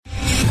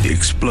The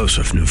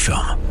explosive new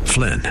film,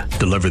 Flynn,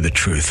 deliver the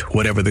truth,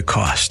 whatever the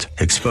cost,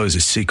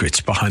 exposes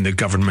secrets behind the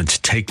government's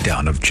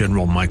takedown of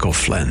General Michael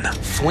Flynn.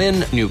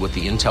 Flynn knew what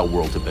the intel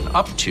world had been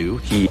up to.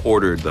 He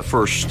ordered the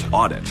first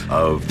audit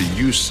of the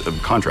use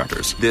of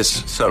contractors.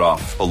 This set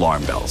off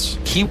alarm bells.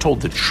 He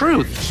told the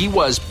truth. He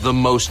was the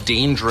most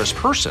dangerous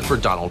person for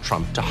Donald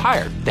Trump to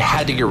hire. They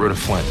had to get rid of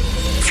Flynn.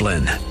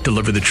 Flynn,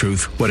 deliver the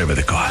truth, whatever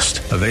the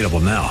cost. Available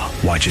now.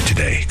 Watch it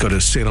today. Go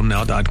to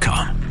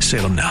salemnow.com.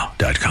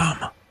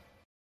 salemnow.com.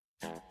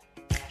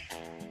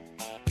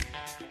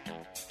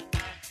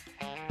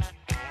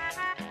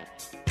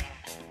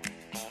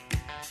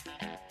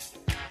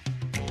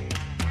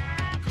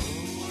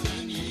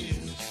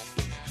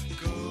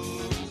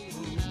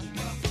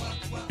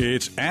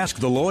 It's Ask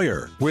the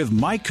Lawyer with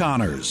Mike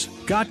Connors.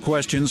 Got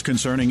questions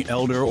concerning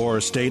elder or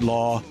estate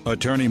law?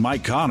 Attorney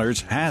Mike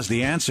Connors has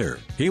the answer.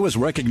 He was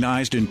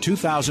recognized in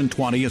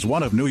 2020 as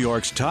one of New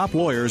York's top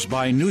lawyers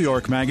by New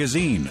York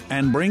Magazine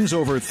and brings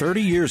over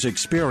 30 years'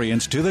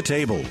 experience to the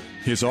table.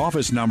 His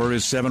office number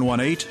is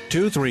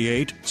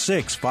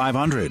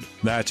 718-238-6500.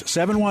 That's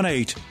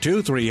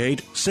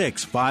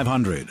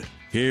 718-238-6500.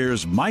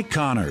 Here's Mike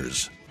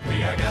Connors.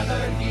 We are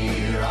gathered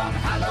here on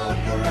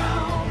hallowed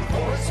ground,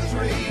 horses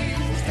raised,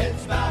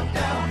 heads bowed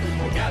down.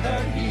 We're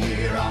gathered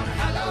here on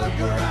hallowed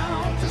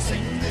ground to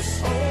sing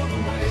this old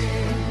way.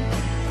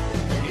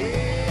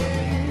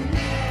 Yeah.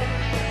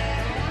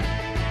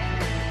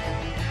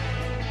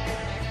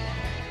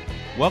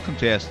 Welcome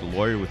to Ask the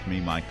Lawyer with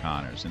me, Mike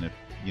Connors. And if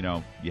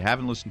you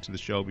haven't listened to the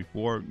show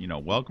before,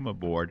 welcome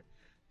aboard.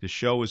 The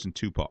show is in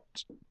two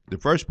parts. The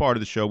first part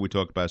of the show, we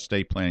talk about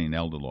estate planning and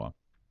elder law.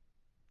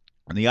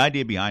 And the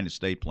idea behind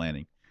estate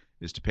planning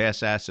is to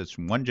pass assets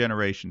from one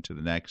generation to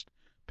the next,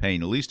 paying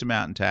the least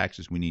amount in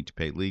taxes we need to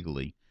pay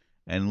legally.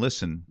 And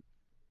listen,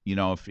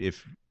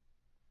 if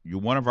you're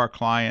one of our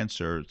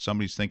clients or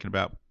somebody's thinking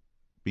about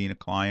being a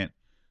client,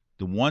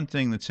 the one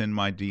thing that's in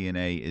my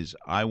DNA is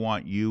I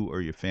want you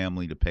or your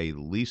family to pay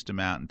the least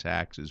amount in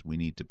taxes we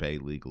need to pay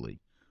legally.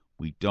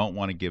 We don't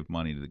want to give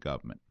money to the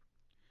government.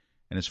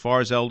 And as far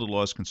as elder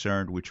law is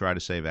concerned, we try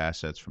to save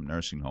assets from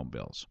nursing home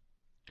bills.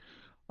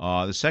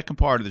 The second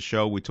part of the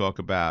show, we talk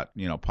about,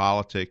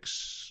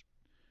 politics,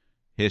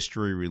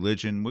 history,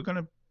 religion. We're going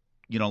to,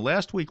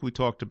 last week we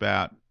talked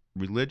about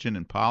religion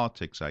and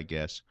politics, I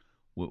guess,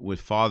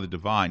 with Father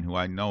Divine, who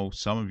I know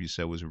some of you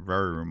said was a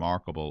very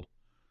remarkable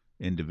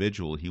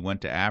individual. He went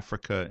to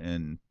Africa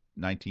in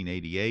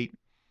 1988,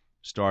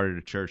 started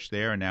a church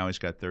there, and now he's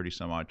got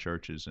 30-some-odd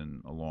churches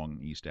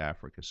along East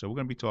Africa. So we're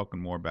going to be talking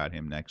more about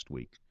him next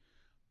week.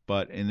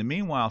 But in the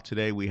meanwhile,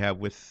 today we have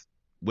with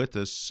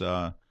us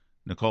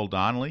Nicole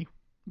Donnelly.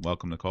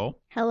 Welcome,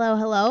 Nicole. Hello.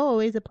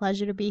 Always a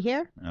pleasure to be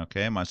here.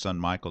 Okay, my son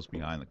Michael's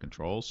behind the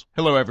controls.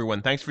 Hello,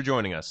 everyone. Thanks for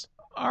joining us.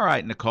 All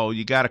right, Nicole,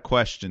 you got a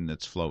question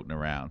that's floating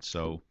around,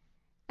 so...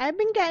 I've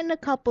been getting a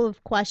couple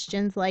of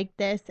questions like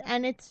this,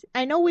 and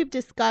I know we've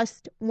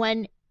discussed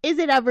is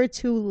it ever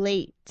too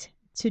late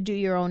to do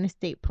your own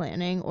estate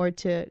planning or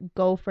to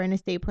go for an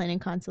estate planning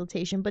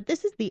consultation, but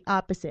this is the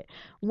opposite.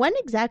 When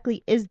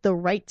exactly is the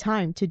right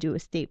time to do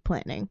estate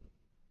planning?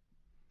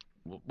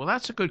 Well,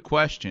 that's a good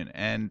question.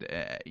 And,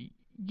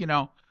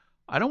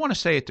 I don't want to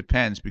say it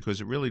depends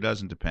because it really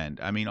doesn't depend.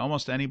 I mean,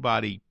 almost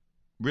anybody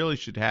really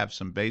should have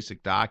some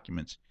basic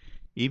documents.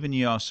 Even,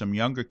 some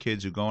younger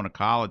kids who go into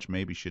college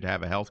maybe should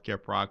have a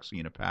healthcare proxy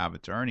and a power of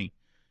attorney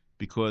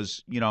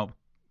because,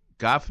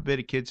 God forbid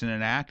a kid's in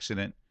an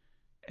accident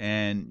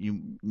and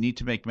you need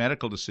to make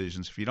medical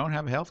decisions. If you don't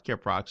have a healthcare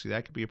proxy,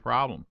 that could be a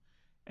problem.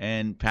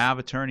 And power of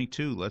attorney,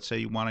 too. Let's say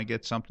you want to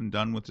get something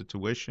done with the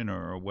tuition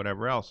or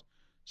whatever else.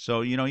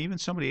 So, even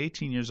somebody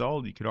 18 years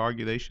old, you could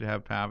argue they should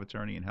have power of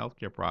attorney and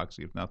healthcare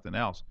proxy, if nothing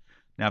else.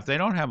 Now, if they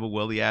don't have a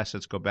will, the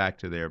assets go back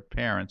to their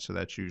parents, so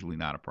that's usually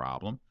not a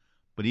problem.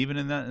 But even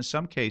in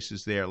some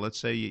cases let's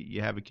say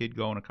you have a kid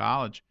going to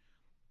college,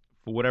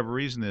 for whatever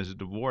reason, there's a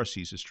divorce,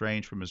 he's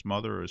estranged from his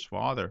mother or his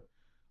father,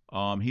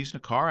 he's in a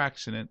car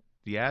accident,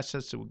 the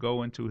assets that would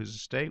go into his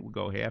estate would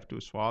go half to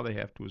his father,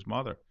 half to his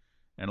mother.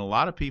 And a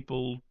lot of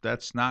people,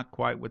 that's not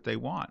quite what they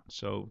want.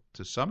 So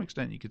to some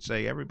extent, you could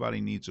say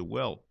everybody needs a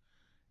will.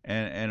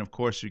 And of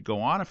course, you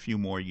go on a few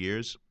more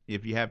years.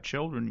 If you have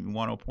children, you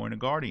want to appoint a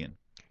guardian.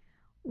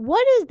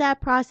 What does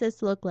that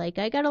process look like?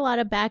 I got a lot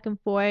of back and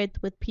forth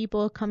with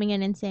people coming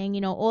in and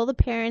saying, all the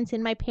parents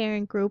in my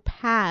parent group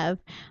have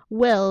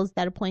wills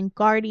that appoint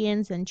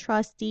guardians and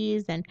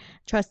trustees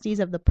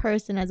of the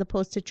person as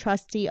opposed to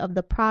trustee of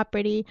the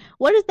property.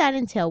 What does that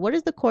entail? What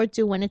does the court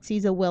do when it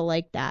sees a will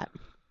like that?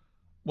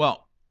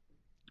 Well,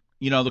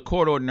 the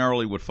court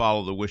ordinarily would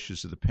follow the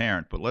wishes of the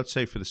parent, but let's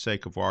say for the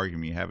sake of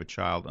argument you have a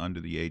child under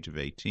the age of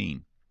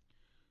 18.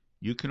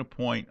 You can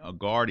appoint a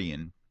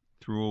guardian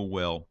through a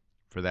will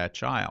for that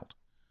child.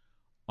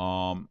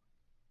 And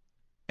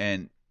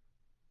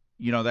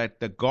that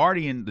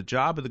the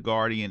job of the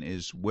guardian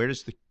is where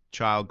does the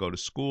child go to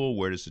school,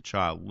 where does the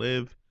child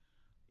live,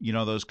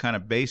 those kind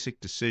of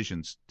basic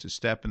decisions to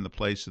step in the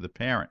place of the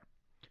parent.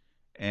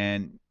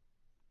 And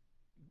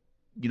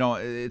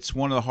it's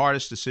one of the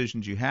hardest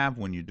decisions you have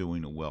when you're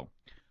doing a will.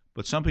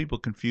 But some people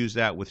confuse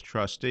that with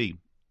trustee.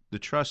 The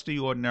trustee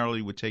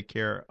ordinarily would take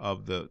care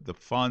of the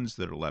funds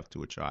that are left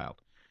to a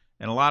child.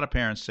 And a lot of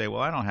parents say,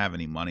 well, I don't have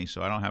any money,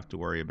 so I don't have to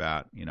worry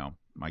about,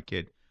 my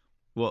kid.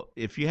 Well,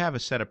 if you have a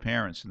set of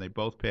parents and they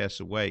both pass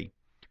away,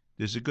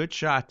 there's a good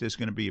shot there's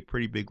going to be a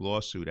pretty big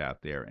lawsuit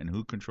out there, and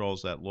who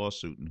controls that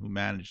lawsuit and who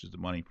manages the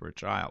money for a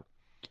child.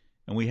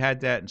 And we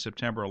had that in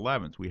September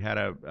 11th. We had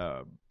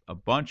a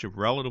bunch of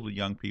relatively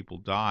young people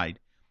died,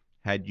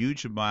 had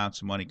huge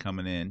amounts of money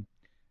coming in,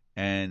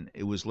 and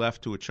it was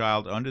left to a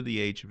child under the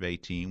age of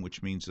 18,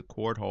 which means the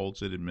court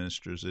holds it,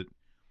 administers it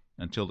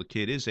until the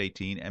kid is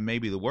 18. And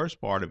maybe the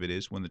worst part of it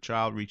is when the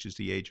child reaches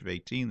the age of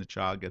 18, the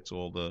child gets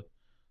all the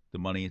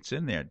money that's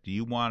in there. Do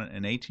you want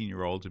an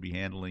 18-year-old to be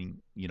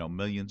handling,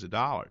 millions of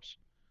dollars?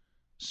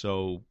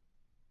 So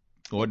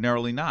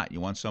ordinarily not.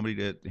 You want somebody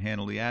to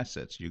handle the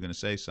assets. You're going to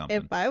say something.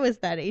 If I was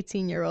that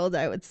 18-year-old,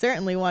 I would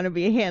certainly want to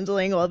be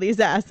handling all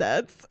these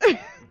assets.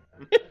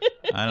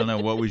 I don't know.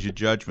 What was your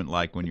judgment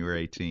like when you were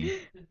 18?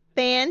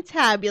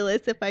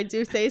 Fantabulous, if I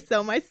do say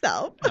so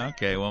myself.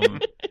 Okay, well,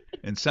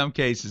 in some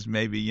cases,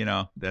 maybe,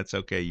 that's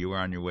okay. You were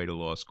on your way to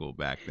law school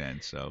back then,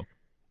 so.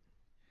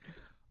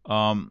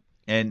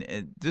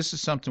 And this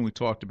is something we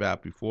talked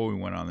about before we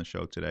went on the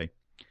show today.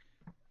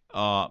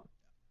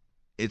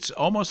 It's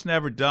almost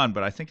never done,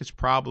 but I think it's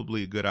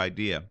probably a good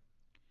idea.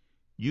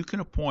 You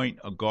can appoint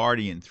a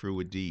guardian through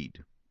a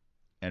deed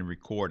and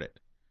record it.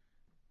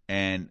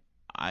 And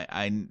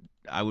I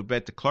would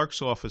bet the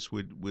clerk's office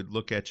would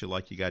look at you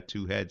like you got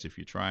two heads if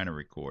you're trying to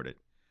record it.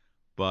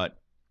 But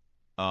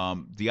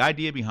the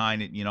idea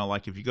behind it,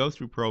 like if you go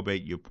through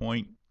probate, you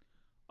appoint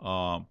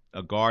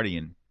a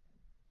guardian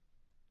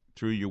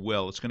through your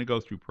will. It's going to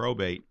go through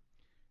probate,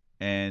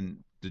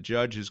 and the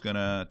judge is going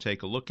to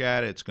take a look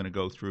at it. It's going to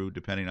go through,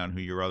 depending on who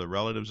your other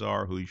relatives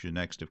are, who's your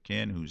next of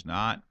kin, who's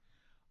not.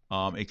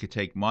 It could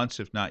take months,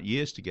 if not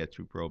years, to get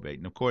through probate.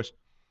 And, of course,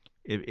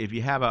 if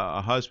you have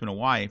a husband and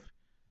wife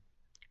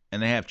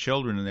and they have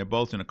children and they're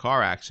both in a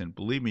car accident,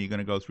 believe me, you're going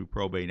to go through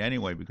probate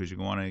anyway because you're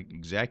going to want an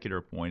executor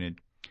appointed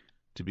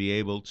to be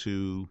able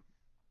to,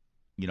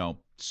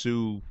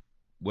 sue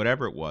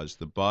whatever it was,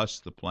 the bus,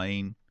 the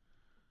plane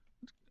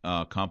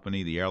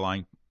company, the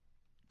airline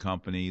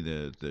company,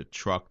 the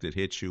truck that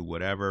hits you,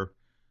 whatever.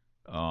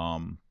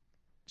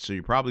 So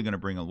you're probably going to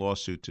bring a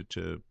lawsuit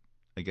to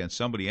against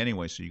somebody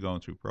anyway, so you're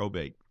going through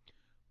probate.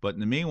 But in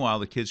the meanwhile,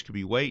 the kids could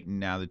be waiting.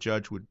 Now the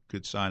judge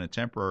could sign a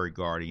temporary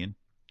guardian.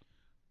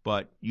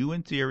 But you,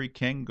 in theory,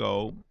 can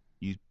go,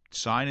 you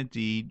sign a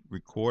deed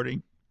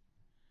recording,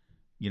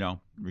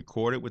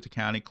 record it with the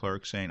county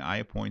clerk saying, I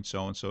appoint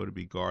so-and-so to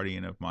be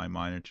guardian of my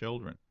minor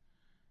children.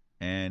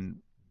 And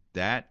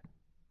that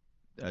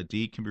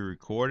deed can be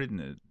recorded,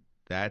 and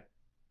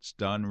that's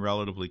done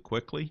relatively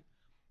quickly.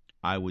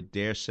 I would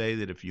dare say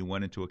that if you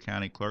went into a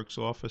county clerk's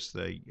office,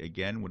 they,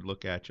 again, would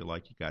look at you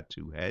like you got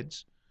two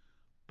heads.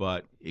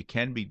 But it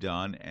can be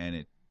done,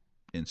 and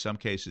in some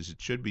cases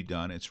it should be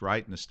done. It's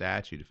right in the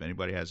statute. If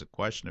anybody has a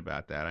question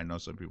about that, I know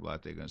some people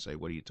out there are going to say,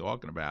 what are you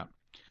talking about?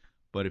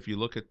 But if you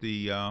look at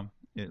the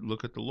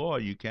law,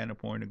 you can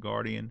appoint a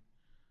guardian,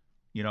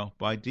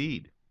 by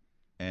deed,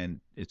 and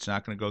it's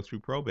not going to go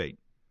through probate.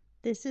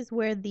 This is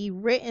where the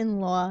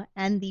written law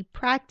and the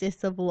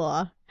practice of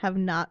law have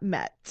not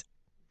met.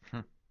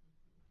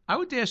 I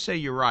would dare say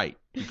you're right,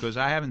 because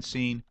I haven't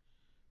seen,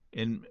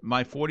 in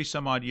my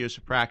 40-some-odd years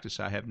of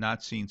practice, I have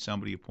not seen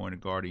somebody appoint a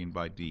guardian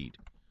by deed.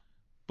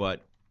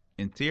 But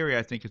in theory,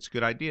 I think it's a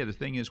good idea. The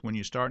thing is, when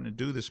you're starting to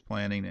do this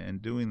planning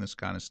and doing this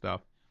kind of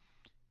stuff,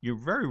 you're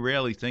very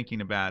rarely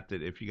thinking about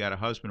that if you got a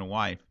husband and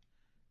wife,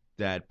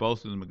 that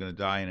both of them are going to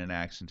die in an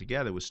accident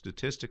together, which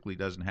statistically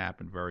doesn't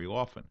happen very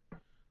often.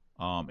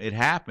 It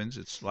happens.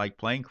 It's like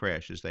plane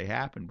crashes. They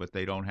happen, but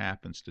they don't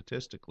happen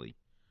statistically.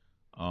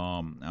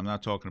 I'm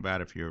not talking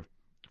about if you're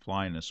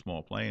flying a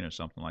small plane or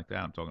something like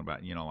that. I'm talking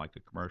about, like a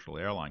commercial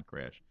airline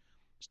crash.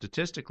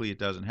 Statistically, it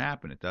doesn't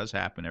happen. It does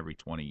happen every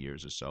 20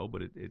 years or so,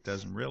 but it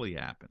doesn't really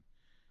happen.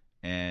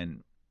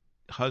 And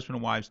husband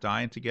and wives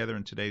dying together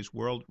in today's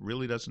world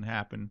really doesn't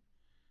happen,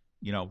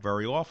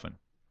 very often.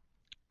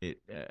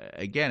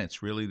 Again,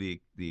 it's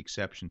really the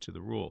exception to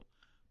the rule.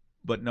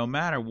 But no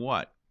matter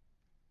what,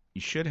 you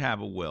should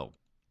have a will,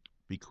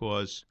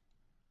 because,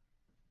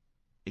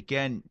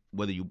 again,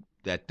 whether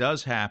that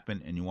does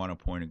happen and you want to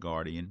appoint a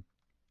guardian,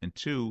 and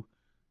two,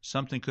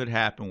 something could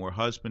happen where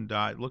husband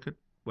died. Look at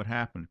what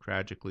happened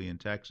tragically in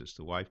Texas.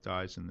 The wife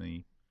dies in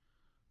the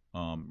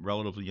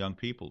relatively young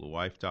people. The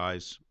wife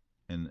dies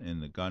in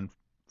the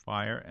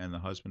gunfire, and the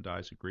husband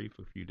dies of grief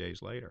a few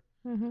days later.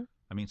 Mm-hmm.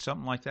 I mean,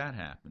 something like that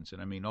happens.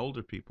 And,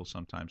 older people,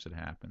 sometimes it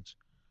happens.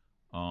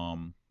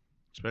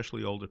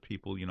 Especially older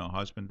people,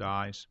 husband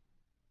dies.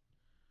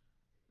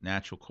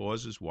 Natural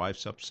causes,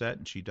 wife's upset,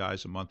 and she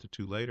dies a month or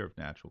two later of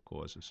natural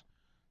causes.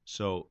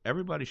 So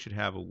everybody should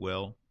have a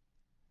will.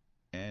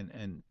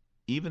 And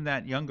even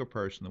that younger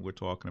person that we're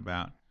talking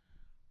about,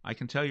 I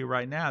can tell you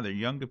right now, there are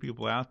younger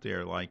people out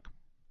there like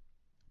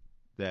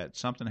that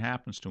something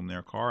happens to them, they're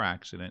a car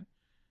accident,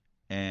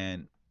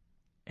 and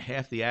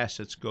half the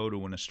assets go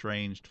to an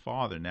estranged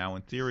father. Now,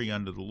 in theory,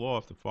 under the law,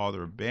 if the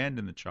father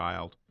abandoned the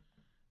child,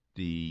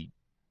 the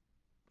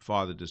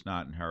father does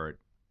not inherit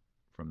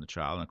from the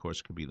child. And, of course,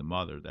 it could be the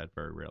mother. That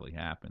very rarely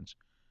happens.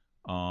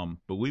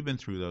 But we've been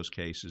through those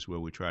cases where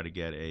we try to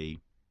get a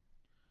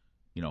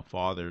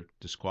father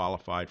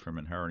disqualified from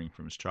inheriting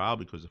from his child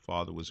because the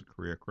father was a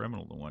career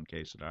criminal, the one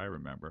case that I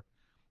remember.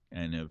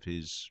 And of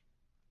his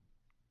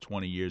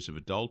 20 years of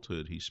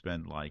adulthood, he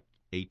spent like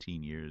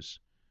 18 years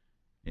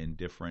in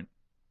different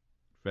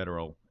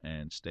federal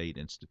and state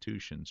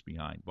institutions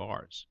behind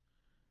bars.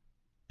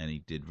 And he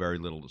did very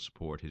little to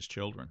support his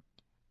children.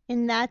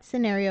 In that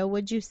scenario,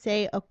 would you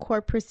say a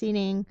court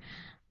proceeding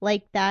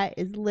like that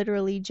is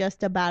literally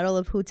just a battle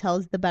of who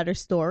tells the better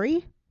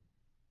story?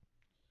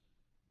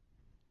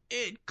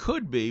 It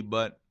could be,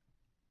 but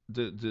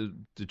the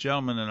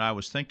gentleman that I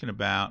was thinking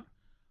about,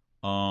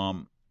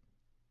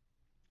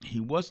 he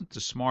wasn't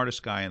the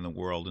smartest guy in the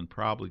world and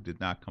probably did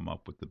not come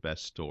up with the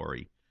best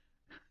story.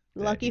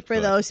 Lucky for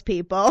those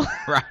people.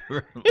 Right.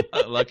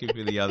 Lucky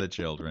for the other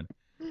children,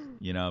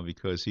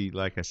 because he,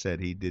 like I said,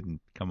 he didn't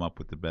come up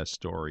with the best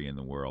story in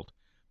the world.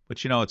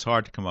 But, it's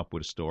hard to come up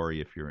with a story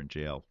if you're in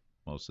jail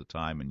most of the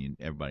time, and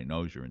everybody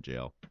knows you're in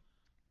jail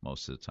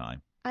most of the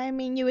time. I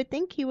mean, you would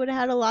think he would have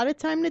had a lot of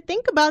time to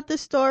think about the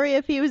story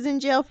if he was in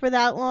jail for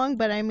that long,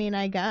 but I mean,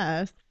 I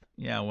guess.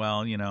 Yeah,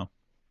 well,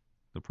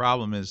 the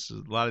problem is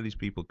a lot of these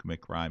people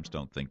commit crimes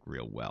don't think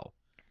real well.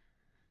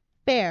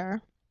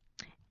 Fair.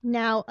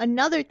 Now,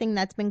 another thing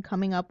that's been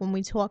coming up when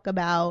we talk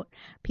about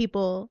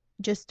people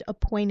just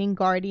appointing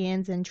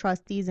guardians and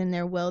trustees in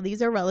their will,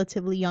 these are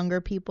relatively younger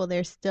people.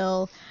 They're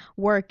still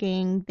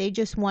working. They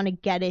just want to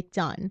get it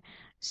done.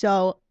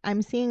 So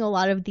I'm seeing a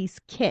lot of these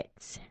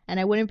kits, and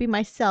I wouldn't be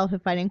myself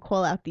if I didn't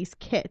call out these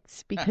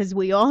kits because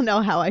we all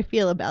know how I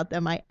feel about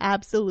them. I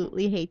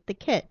absolutely hate the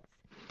kits.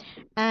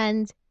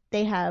 And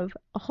they have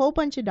a whole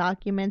bunch of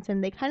documents,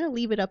 and they kind of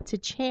leave it up to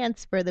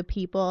chance for the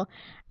people.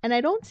 And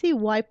I don't see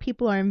why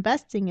people are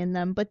investing in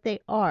them, but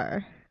they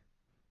are.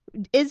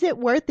 Is it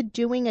worth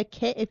doing a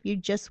kit if you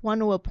just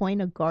want to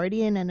appoint a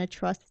guardian and a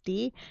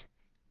trustee?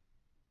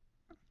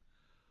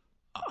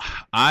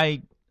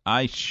 I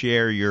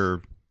share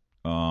your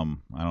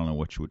I don't know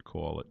what you would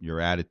call it, your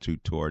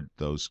attitude toward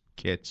those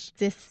kits.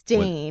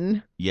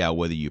 Disdain.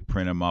 Whether you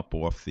print them up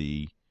off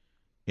the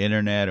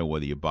internet or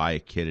whether you buy a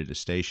kit at a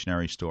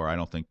stationery store. I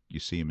don't think you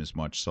see them as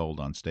much sold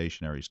on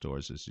stationery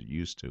stores as it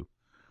used to.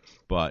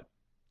 But,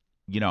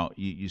 here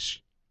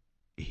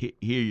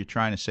you're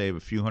trying to save a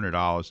few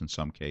 $100s in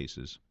some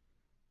cases.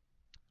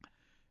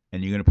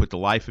 And you're going to put the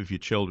life of your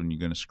children, you're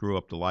going to screw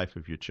up the life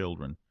of your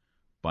children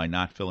by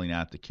not filling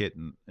out the kit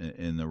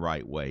in the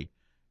right way.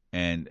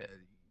 And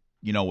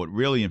what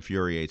really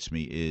infuriates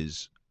me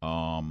is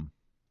some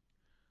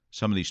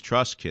of these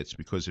trust kits,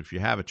 because if you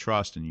have a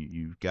trust and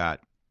you've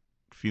got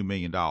a few $1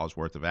 million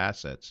worth of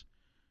assets,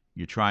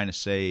 you're trying to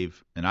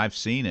save, and I've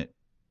seen it,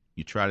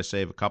 you try to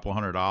save a couple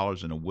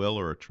 $100s in a will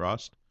or a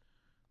trust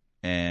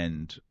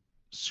and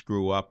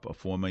screw up a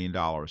 $4 million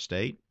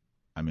estate.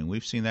 I mean,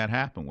 we've seen that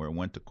happen where it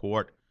went to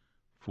court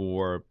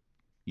for,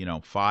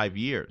 5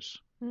 years,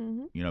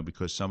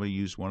 because somebody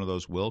used one of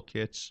those will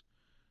kits.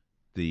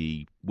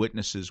 The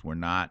witnesses were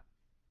not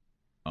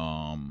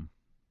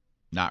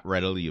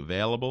readily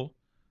available.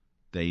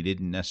 They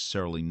didn't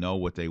necessarily know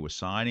what they were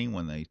signing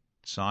when they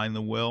signed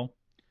the will.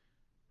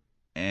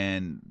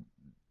 And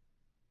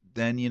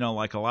then,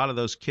 like a lot of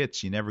those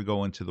kits, you never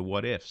go into the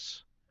what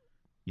ifs.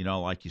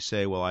 Like you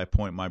say, well, I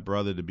appoint my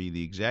brother to be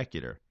the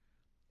executor.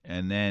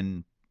 And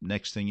then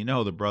next thing you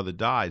know, the brother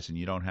dies and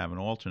you don't have an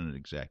alternate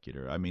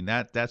executor. I mean,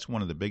 that's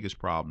one of the biggest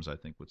problems, I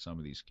think, with some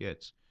of these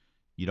kits.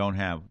 You don't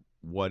have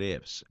what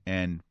ifs.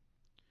 And,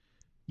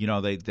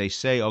 they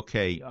say,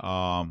 okay,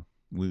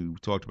 we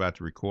talked about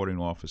the recording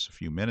office a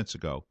few minutes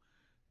ago.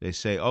 They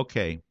say,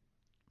 okay,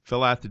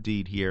 fill out the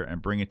deed here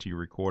and bring it to your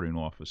recording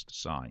office to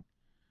sign.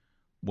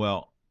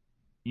 Well,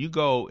 you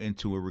go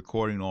into a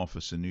recording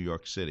office in New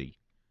York City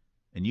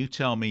and you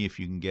tell me if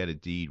you can get a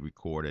deed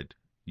recorded.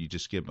 You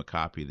just give them a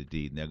copy of the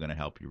deed and they're going to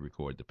help you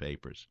record the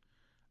papers.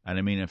 And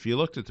I mean, if you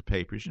looked at the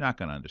papers, you're not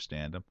going to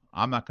understand them.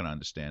 I'm not going to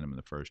understand them in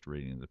the first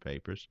reading of the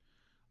papers.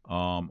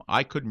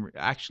 I couldn't,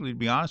 actually, to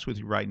be honest with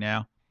you right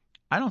now,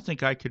 I don't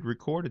think I could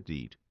record a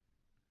deed.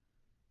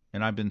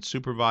 And I've been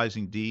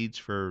supervising deeds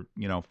for,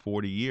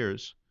 40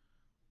 years.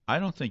 I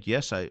don't think,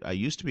 yes, I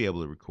used to be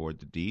able to record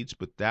the deeds,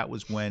 but that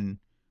was when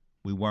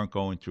we weren't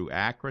going through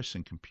Acris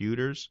and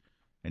computers,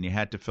 and you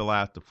had to fill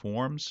out the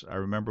forms. I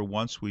remember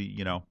once we,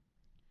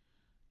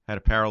 had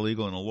a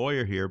paralegal and a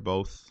lawyer here,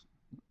 both,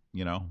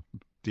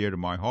 dear to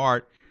my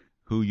heart,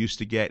 who used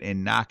to get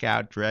in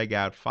knockout,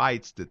 drag-out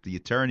fights that the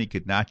attorney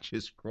could not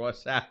just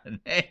cross out a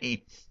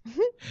name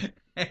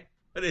and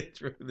put it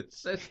through the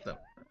system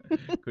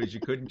because you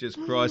couldn't just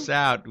cross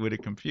out with a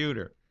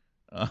computer.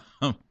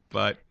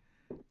 But,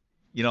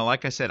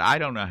 like I said, I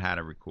don't know how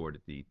to record a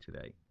deed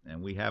today.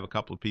 And we have a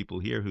couple of people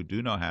here who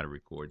do know how to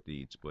record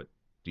deeds. But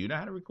do you know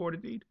how to record a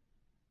deed?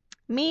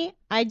 Me,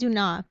 I do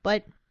not.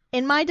 But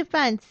In my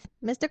defense,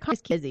 Mr.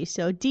 Connor's busy,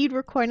 so deed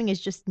recording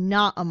is just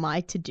not on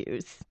my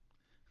to-dos.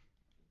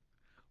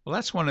 Well,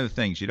 that's one of the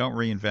things. You don't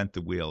reinvent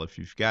the wheel. If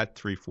you've got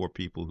 3-4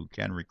 people who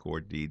can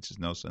record deeds, there's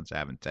no sense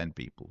having 10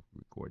 people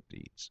who record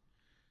deeds.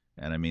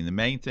 And I mean, the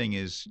main thing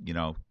is,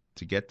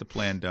 to get the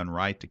plan done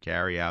right, to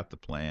carry out the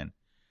plan.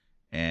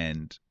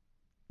 And,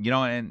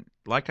 and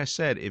like I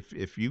said,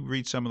 if you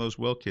read some of those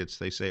will kits,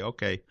 they say,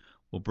 okay,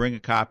 we'll bring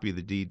a copy of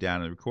the deed down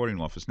to the recording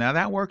office. Now,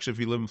 that works if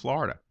you live in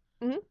Florida.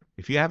 Mm-hmm.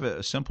 If you have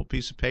a simple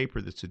piece of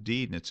paper that's a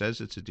deed and it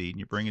says it's a deed and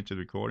you bring it to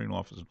the recording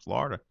office in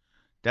Florida,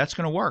 that's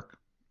going to work.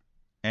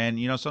 And,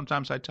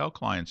 sometimes I tell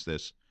clients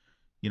this,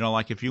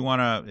 like if you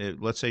want to,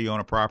 let's say you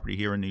own a property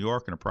here in New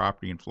York and a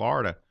property in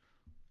Florida,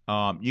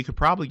 you could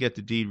probably get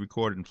the deed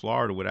recorded in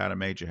Florida without a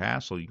major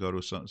hassle. You go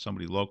to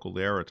somebody local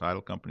there or a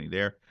title company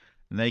there,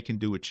 and they can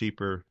do it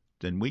cheaper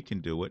than we can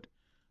do it.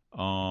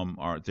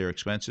 Their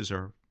expenses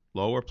are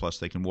lower, plus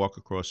they can walk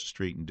across the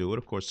street and do it.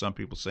 Of course, some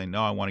people say,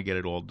 no, I want to get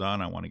it all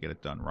done. I want to get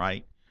it done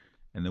right,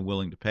 and they're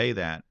willing to pay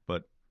that.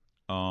 But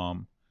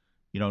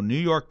New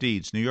York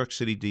deeds, New York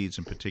City deeds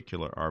in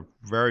particular, are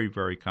very,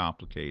 very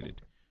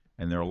complicated.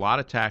 And there are a lot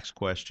of tax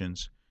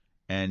questions.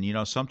 And,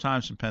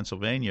 sometimes in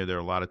Pennsylvania, there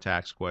are a lot of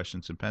tax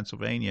questions. In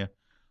Pennsylvania,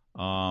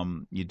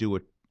 you do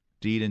a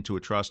deed into a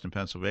trust in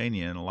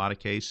Pennsylvania. In a lot of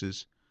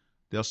cases,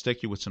 they'll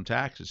stick you with some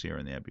taxes here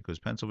and there because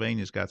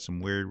Pennsylvania's got some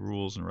weird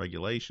rules and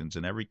regulations.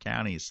 And every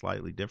county is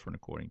slightly different,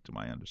 according to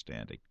my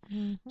understanding.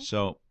 Mm-hmm.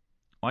 So,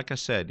 like I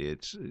said,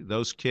 it's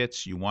those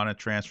kits, you want to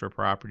transfer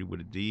property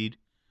with a deed,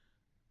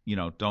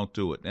 don't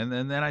do it. And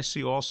then I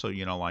see also,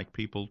 like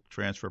people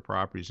transfer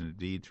properties in a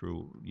deed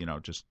through,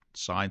 just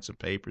sign some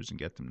papers and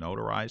get them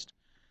notarized.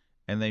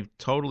 And they've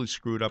totally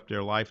screwed up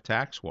their life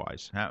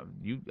tax-wise.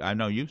 I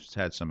know you've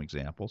had some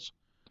examples.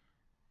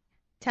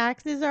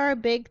 Taxes are a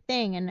big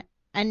thing.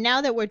 And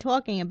now that we're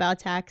talking about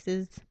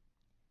taxes,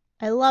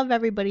 I love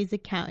everybody's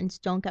accountants.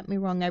 Don't get me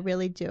wrong, I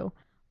really do.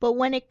 But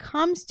when it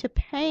comes to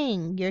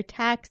paying your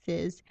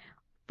taxes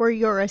for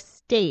your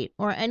estate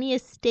or any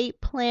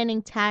estate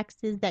planning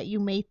taxes that you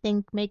may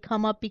think may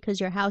come up because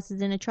your house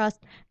is in a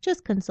trust,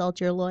 just consult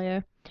your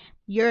lawyer.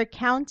 Your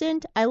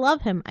accountant, I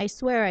love him. I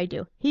swear I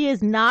do. He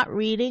is not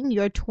reading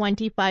your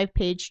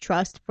 25-page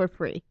trust for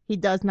free. He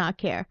does not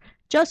care.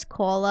 Just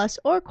call us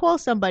or call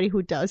somebody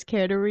who does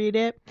care to read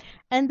it,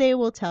 and they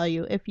will tell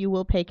you if you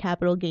will pay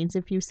capital gains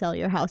if you sell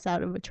your house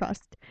out of a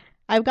trust.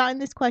 I've gotten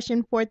this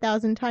question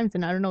 4,000 times,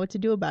 and I don't know what to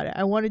do about it.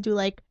 I want to do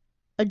like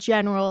a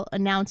general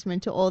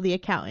announcement to all the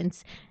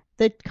accountants.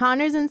 The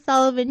Connors and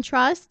Sullivan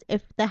Trust,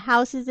 if the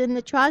house is in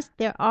the trust,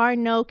 there are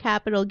no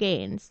capital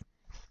gains.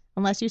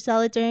 Unless you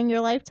sell it during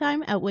your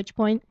lifetime, at which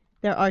point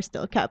there are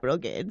still capital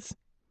gains.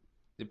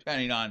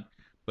 Depending on,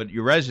 but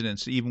your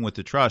residence, even with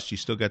the trust, you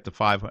still get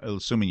the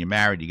assuming you're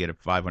married, you get a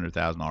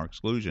 $500,000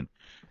 exclusion.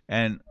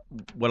 And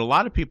what a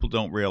lot of people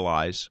don't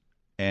realize,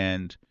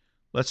 and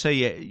let's say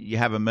you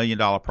have $1 million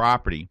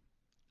property,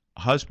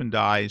 a husband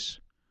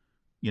dies,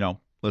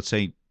 let's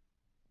say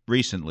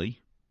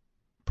recently,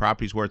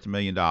 property's worth $1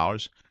 million,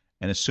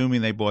 and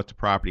assuming they bought the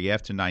property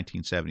after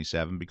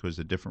 1977, because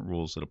the different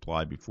rules that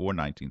apply before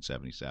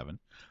 1977,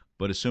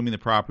 but assuming the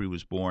property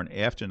was born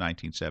after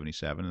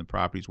 1977 and the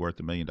property's worth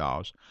 $1 million,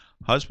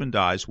 husband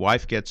dies,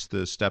 wife gets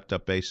the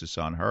stepped-up basis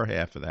on her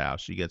half of the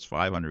house. She gets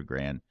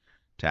 $500,000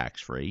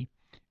 tax-free.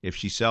 If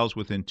she sells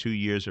within 2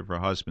 years of her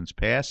husband's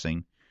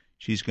passing,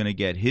 she's going to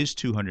get his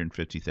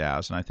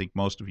 $250,000. I think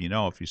most of you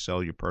know if you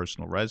sell your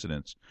personal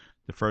residence,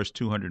 the first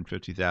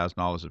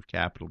 $250,000 of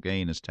capital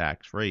gain is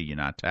tax-free. You're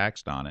not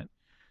taxed on it.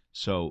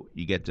 So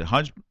you get the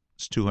husband's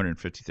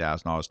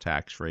 $250,000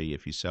 tax-free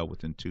if you sell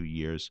within 2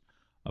 years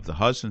of the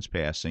husband's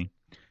passing.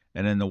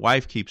 And then the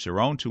wife keeps her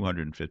own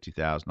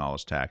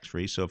 $250,000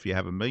 tax-free. So if you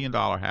have $1 million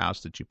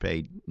house that you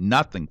paid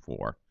nothing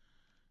for,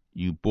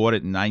 you bought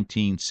it in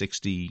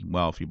 1960.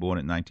 Well, if you bought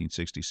it in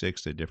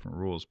 1966, there are different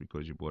rules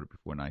because you bought it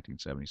before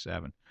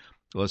 1977.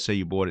 So let's say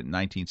you bought it in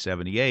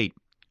 1978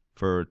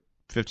 for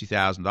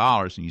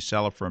 $50,000 and you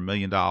sell it for $1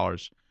 million.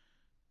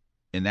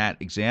 In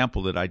that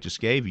example that I just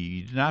gave you,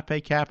 you do not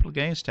pay capital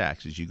gains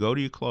taxes. You go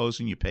to your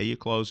closing, you pay your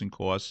closing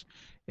costs.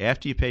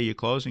 After you pay your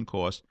closing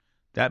costs,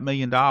 that $1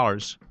 million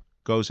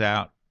goes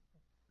out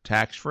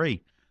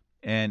tax-free.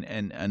 And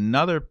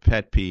another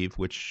pet peeve,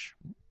 which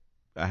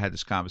I had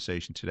this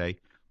conversation today,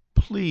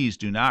 please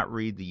do not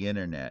read the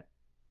internet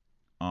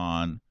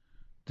on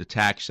the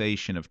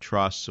taxation of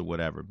trusts or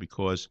whatever,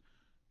 because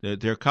there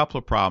are a couple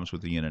of problems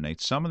with the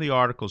internet. Some of the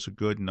articles are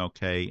good and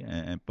okay,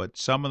 but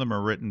some of them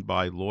are written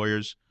by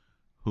lawyers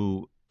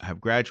who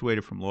have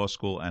graduated from law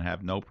school and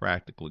have no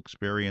practical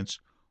experience,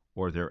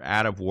 or they're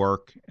out of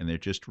work and they're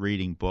just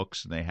reading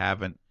books and they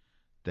haven't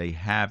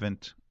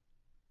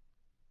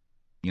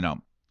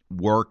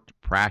worked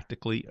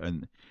practically.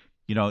 And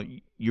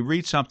you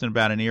read something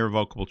about an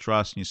irrevocable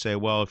trust and you say,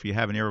 well, if you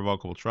have an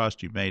irrevocable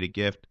trust, you've made a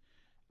gift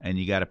and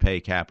you got to pay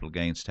capital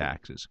gains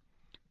taxes.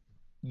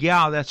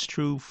 Yeah, that's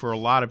true for a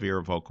lot of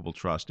irrevocable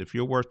trust. If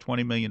you're worth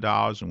 $20 million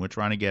and we're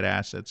trying to get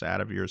assets out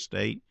of your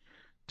estate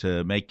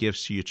to make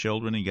gifts to your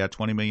children and you got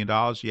 $20 million,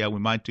 yeah, we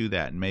might do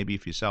that. And maybe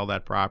if you sell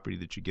that property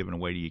that you're giving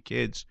away to your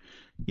kids,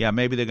 yeah,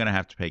 maybe they're going to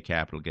have to pay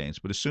capital gains.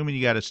 But assuming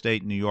you got a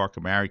state in New York,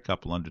 a married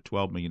couple under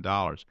 $12 million,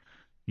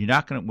 we're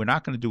not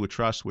going to do a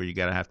trust where you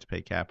got to have to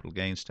pay capital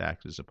gains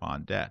taxes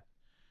upon death.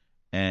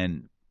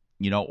 And,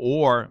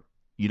 or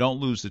you don't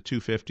lose the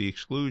 250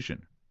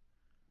 exclusion.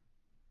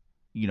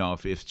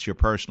 If it's your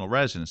personal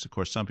residence. Of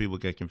course, some people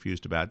get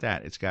confused about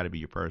that. It's got to be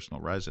your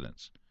personal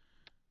residence.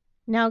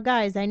 Now,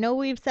 guys, I know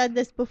we've said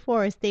this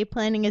before. Estate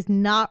planning is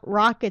not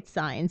rocket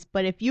science,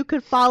 but if you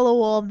could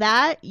follow all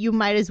that, you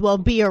might as well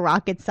be a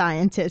rocket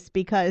scientist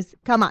because,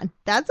 come on,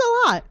 that's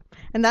a lot.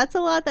 And that's a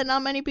lot that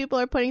not many people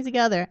are putting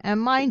together. And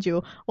mind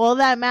you, all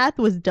that math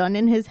was done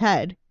in his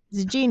head.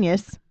 He's a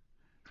genius.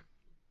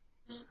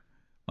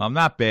 Well, I'm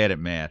not bad at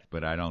math,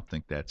 but I don't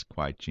think that's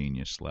quite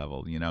genius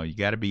level. You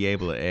got to be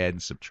able to add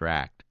and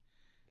subtract.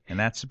 And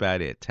that's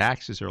about it.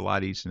 Taxes are a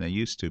lot easier than they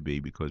used to be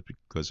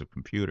because of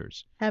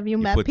computers. Have you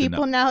met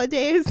people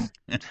nowadays?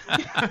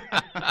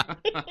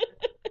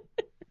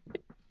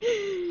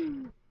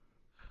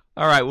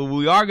 All right. Well,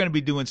 we are going to be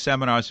doing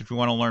seminars. If you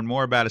want to learn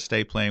more about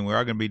estate planning, we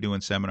are going to be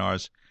doing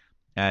seminars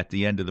at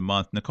the end of the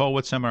month. Nicole,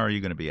 what seminar are you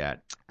going to be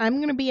at? I'm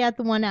going to be at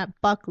the one at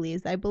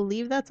Buckley's. I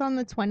believe that's on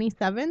the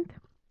 27th.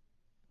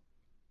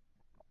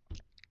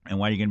 And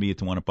why are you going to be at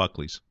the one at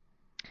Buckley's?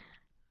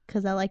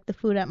 Because I like the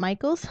food at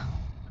Michael's.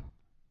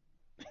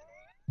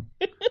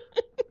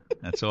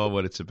 That's all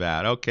what it's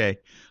about. Okay.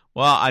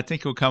 Well, I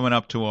think we're coming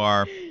up to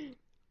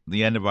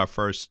the end of our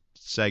first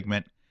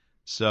segment.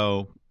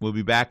 So we'll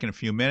be back in a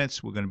few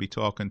minutes. We're going to be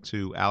talking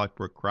to Alec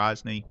Brooke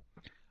Crosney,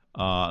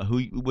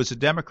 who was a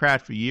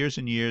Democrat for years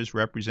and years,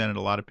 represented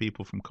a lot of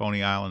people from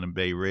Coney Island and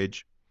Bay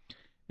Ridge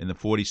in the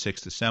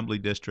 46th Assembly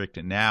District,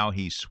 and now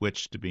he's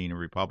switched to being a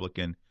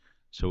Republican.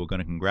 So we're going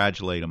to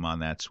congratulate him on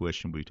that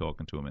switch, and we'll be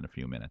talking to him in a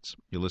few minutes.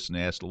 You're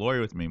listening to Ask the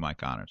Lawyer with me, Mike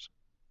Connors.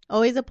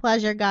 Always a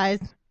pleasure, guys.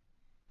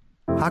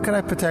 How can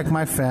I protect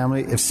my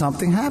family if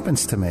something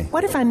happens to me?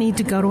 What if I need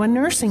to go to a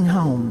nursing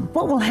home?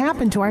 What will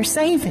happen to our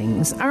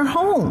savings, our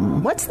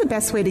home? What's the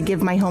best way to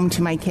give my home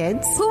to my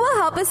kids? Who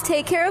will help us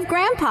take care of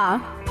Grandpa?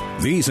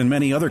 These and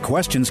many other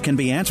questions can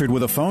be answered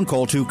with a phone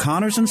call to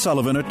Connors &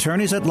 Sullivan,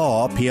 Attorneys at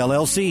Law,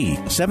 PLLC,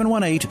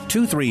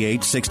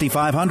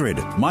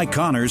 718-238-6500. Mike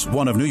Connors,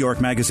 one of New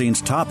York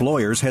Magazine's top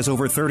lawyers, has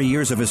over 30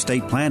 years of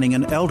estate planning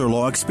and elder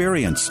law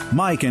experience.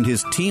 Mike and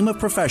his team of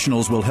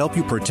professionals will help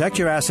you protect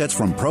your assets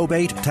from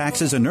probate,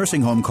 taxes, and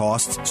nursing home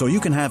costs so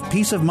you can have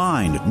peace of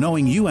mind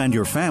knowing you and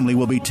your family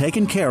will be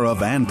taken care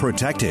of and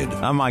protected.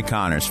 I'm Mike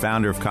Connors,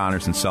 founder of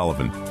Connors &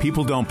 Sullivan.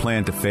 People don't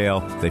plan to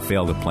fail, they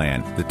fail to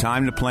plan. The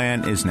time to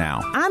plan is now.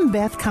 I'm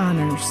Beth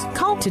Connors.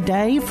 Call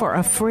today for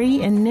a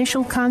free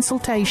initial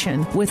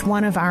consultation with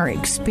one of our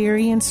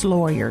experienced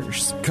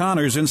lawyers.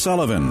 Connors &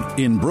 Sullivan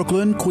in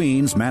Brooklyn,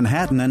 Queens,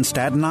 Manhattan, and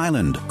Staten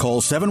Island.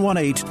 Call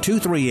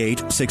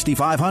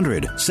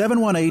 718-238-6500,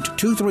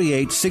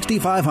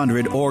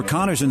 718-238-6500, or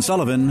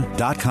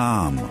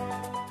ConnorsandSullivan.com.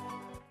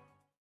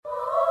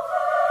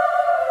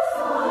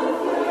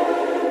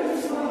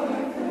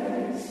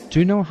 Do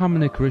you know how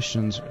many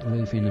Christians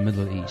live in the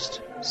Middle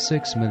East?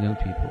 6 million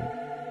people.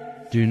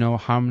 Do you know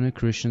how many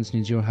Christians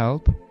need your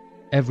help?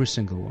 Every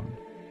single one.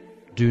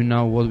 Do you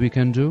know what we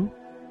can do?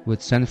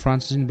 With St.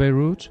 Francis in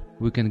Beirut,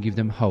 we can give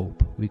them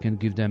hope. We can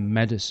give them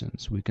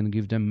medicines. We can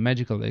give them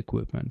medical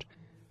equipment.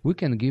 We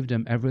can give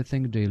them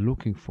everything they're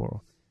looking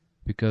for,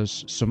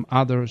 because some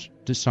others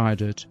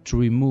decided to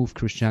remove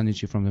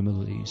Christianity from the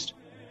Middle East.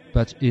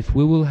 But if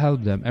we will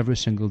help them every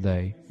single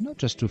day, not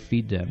just to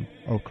feed them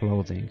or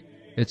clothing,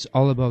 it's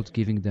all about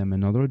giving them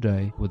another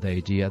day with the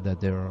idea that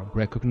they are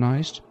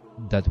recognized,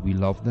 that we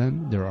love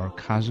them, there are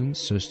cousins,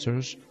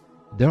 sisters,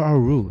 there are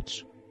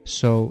roots.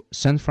 So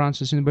St.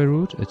 Francis in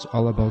Beirut, it's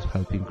all about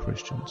helping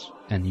Christians,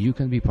 and you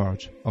can be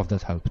part of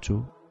that help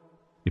too.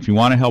 If you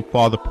want to help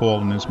Father Paul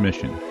in his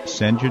mission,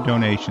 send your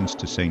donations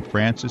to St.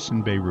 Francis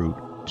in Beirut,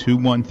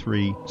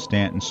 213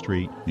 Stanton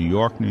Street, New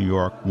York, New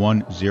York,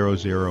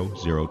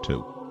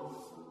 10002.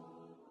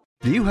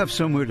 Do you have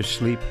somewhere to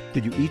sleep?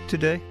 Did you eat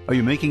today? Are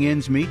you making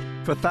ends meet?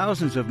 For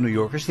thousands of New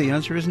Yorkers, the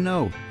answer is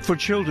no. For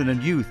children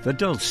and youth,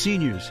 adults,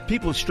 seniors,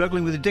 people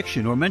struggling with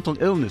addiction or mental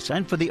illness,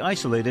 and for the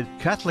isolated,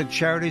 Catholic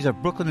Charities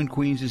of Brooklyn and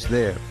Queens is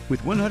there.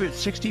 With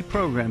 160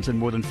 programs and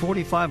more than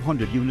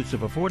 4,500 units of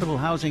affordable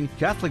housing,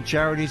 Catholic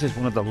Charities is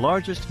one of the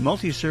largest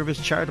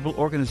multi-service charitable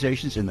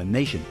organizations in the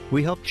nation.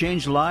 We help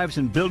change lives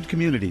and build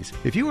communities.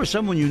 If you or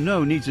someone you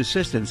know needs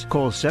assistance,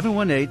 call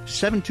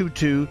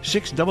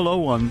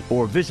 718-722-6001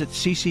 or visit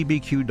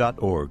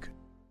ccbq.org.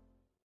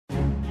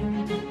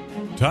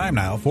 Time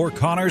now for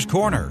Connor's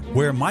Corner,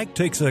 where Mike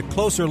takes a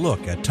closer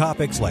look at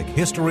topics like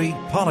history,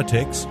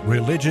 politics,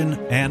 religion,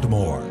 and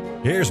more.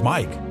 Here's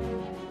Mike.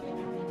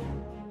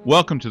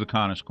 Welcome to the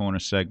Connor's Corner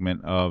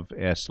segment of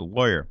Ask the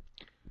Lawyer.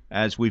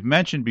 As we've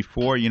mentioned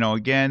before,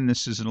 again,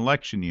 this is an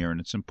election year,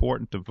 and it's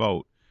important to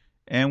vote.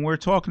 And we're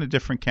talking to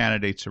different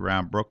candidates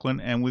around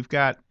Brooklyn, and we've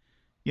got,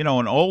 an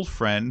old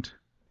friend,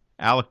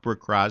 Alec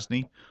Brooke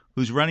Crosney,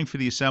 who's running for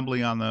the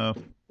Assembly on the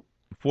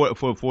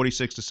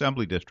 46th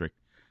Assembly District.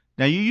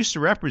 Now, you used to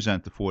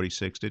represent the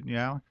 46, didn't you,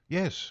 Alec?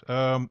 Yes.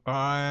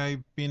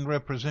 I've been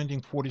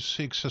representing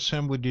 46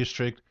 Assembly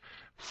District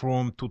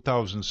from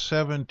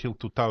 2007 till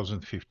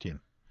 2015.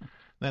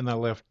 Then I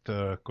left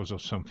because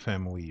of some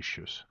family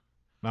issues.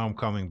 Now I'm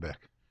coming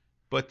back.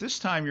 But this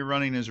time you're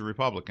running as a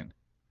Republican.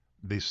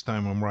 This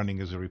time I'm running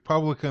as a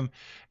Republican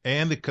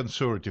and the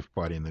Conservative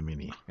Party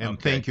nominee. And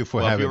Okay. thank you for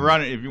Well, having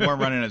me. if you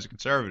weren't running as a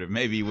conservative,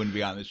 maybe you wouldn't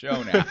be on the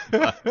show now.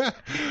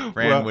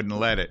 Fran wouldn't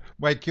let it.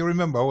 Mike, you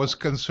remember, I was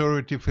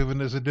conservative even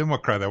as a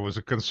Democrat. I was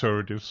a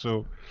conservative,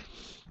 so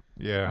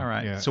yeah. All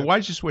right. Yeah. So why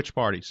did you switch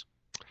parties?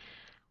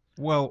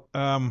 Well,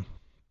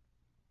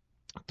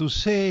 to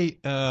say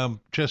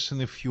just in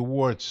a few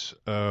words,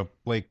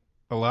 like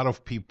a lot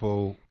of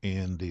people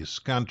in this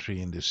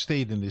country, in this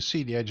state, in this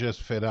city, I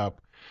just fed up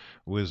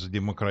with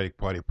Democratic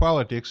Party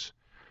politics.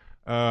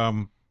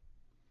 In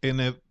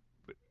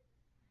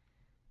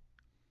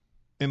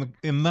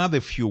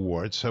another few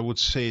words, I would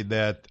say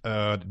that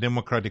the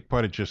Democratic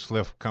Party just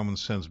left common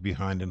sense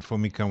behind, and for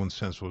me, common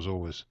sense was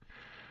always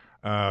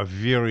a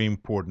very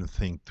important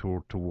thing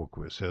to work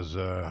with as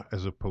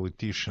a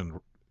politician,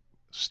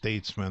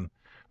 statesman,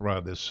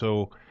 rather.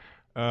 So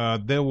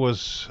that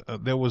was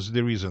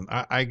the reason.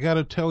 I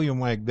gotta tell you,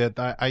 Mike, that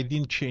I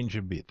didn't change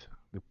a bit.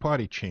 The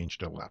party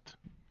changed a lot.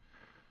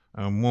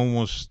 I'm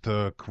almost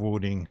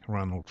quoting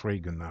Ronald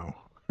Reagan now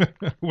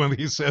when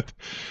he said,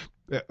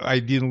 "I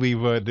didn't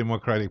leave a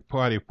Democratic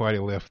Party; party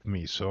left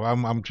me." So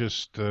I'm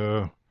just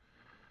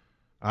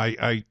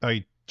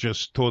I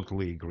just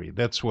totally agree.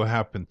 That's what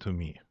happened to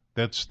me.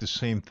 That's the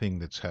same thing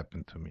that's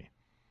happened to me.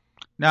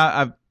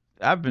 Now,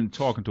 I've been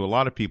talking to a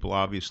lot of people,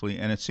 obviously,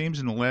 and it seems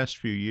in the last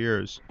few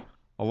years,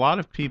 a lot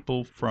of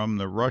people from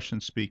the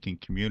Russian-speaking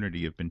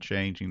community have been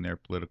changing their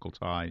political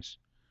ties.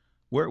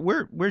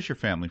 Where's your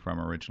family from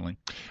originally?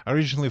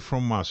 Originally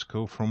from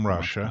Moscow, from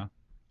Russia,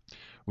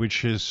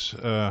 which is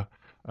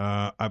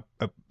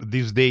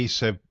these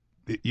days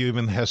you're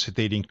even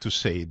hesitating to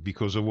say it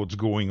because of what's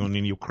going on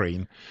in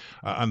Ukraine,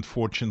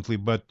 unfortunately.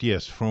 But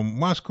yes, from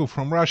Moscow,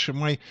 from Russia,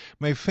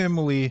 my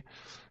family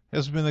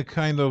has been a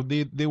kind of,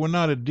 they were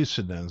not a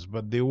dissidents,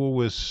 but they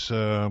always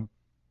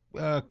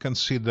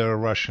consider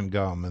Russian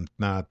government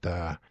not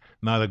a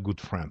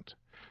good friend.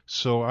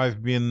 So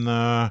I've been.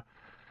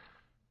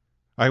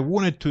 I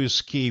wanted to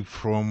escape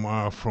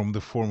from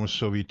the former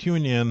Soviet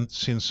Union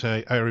since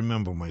I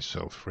remember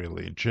myself,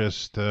 really.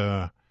 Just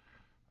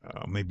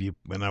maybe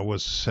when I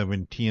was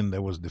 17,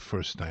 that was the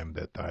first time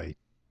that I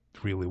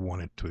really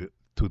wanted to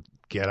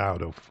get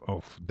out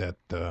of that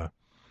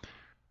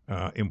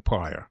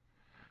empire.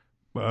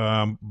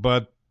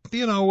 But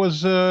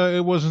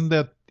it wasn't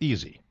that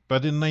easy.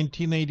 But in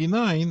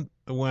 1989,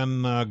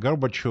 when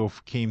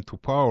Gorbachev came to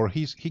power,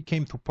 he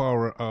came to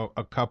power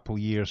a couple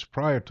years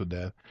prior to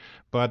that.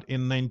 But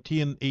in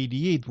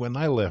 1988, when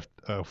I left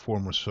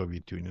former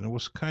Soviet Union, it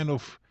was kind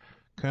of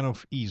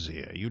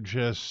easier. You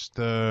just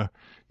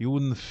you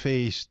wouldn't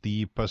face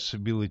the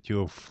possibility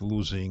of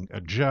losing a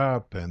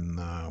job and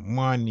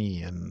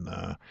money and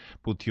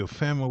put your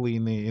family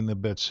in a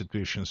bad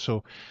situation.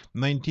 So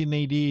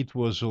 1988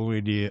 was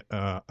already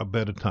a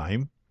better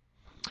time.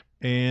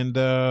 And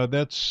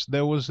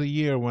that was the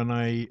year when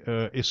I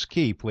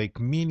escaped, like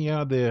many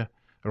other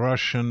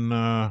Russian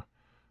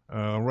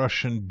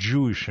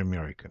Jewish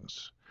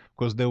Americans,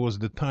 because there was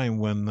the time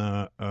when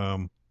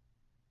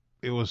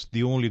it was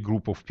the only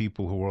group of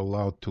people who were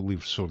allowed to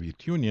leave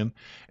Soviet Union,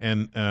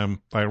 and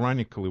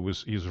ironically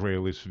with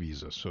Israelis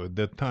visa. So at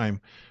that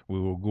time we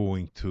were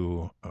going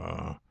to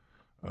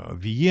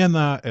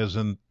Vienna as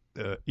an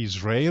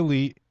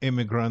Israeli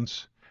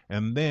immigrants,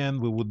 and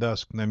then we would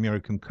ask the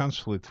American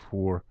consulate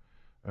for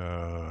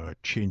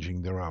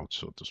changing the route,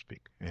 so to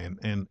speak, and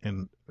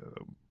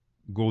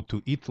go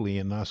to Italy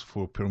and ask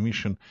for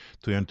permission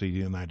to enter the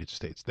United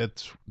States.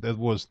 That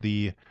was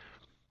the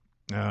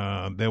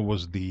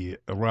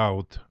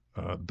route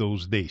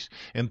those days.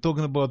 And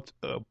talking about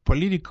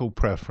political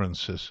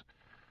preferences,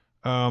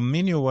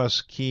 many of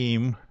us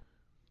came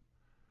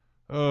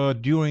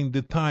during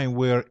the time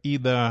where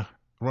either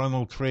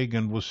Ronald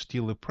Reagan was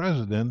still a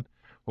president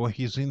or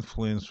his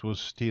influence was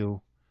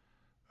still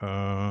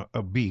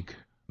a big,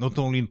 not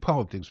only in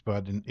politics,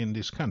 but in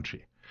this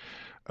country.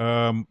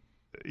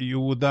 You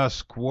would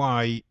ask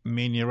why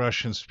many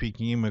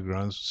Russian-speaking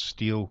immigrants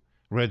still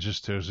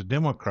register as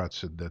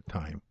Democrats at that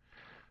time.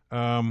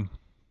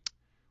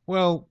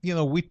 Well,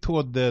 we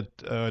thought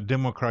that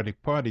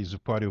Democratic Party is a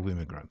party of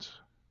immigrants.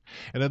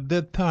 And at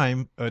that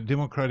time,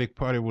 Democratic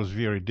Party was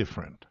very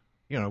different.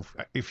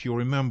 If you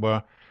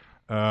remember,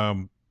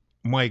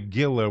 Mike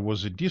Geller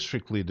was a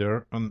district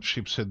leader on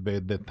Sheepshead Bay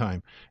at that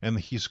time, and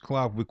his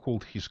club, we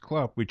called his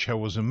club, which I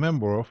was a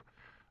member of,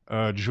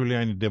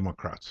 Giuliani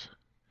Democrats.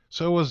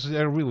 So it was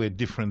really a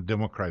different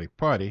Democratic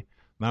Party.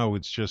 Now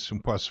it's just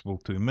impossible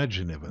to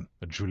imagine even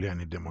a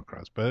Giuliani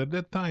Democrats. But at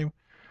that time,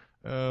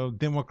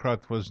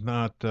 Democrat was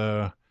not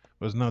a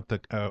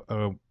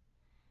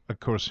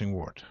cursing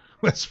word.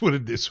 Let's put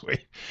it this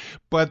way.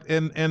 But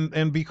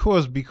and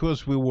because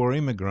we were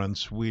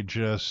immigrants, we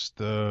just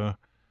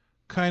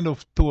kind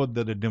of thought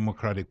that the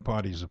Democratic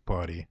Party is a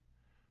party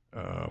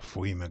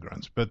for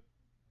immigrants. But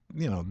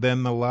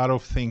then a lot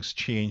of things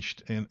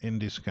changed in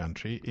this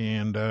country,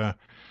 and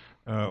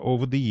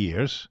over the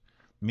years,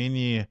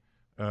 many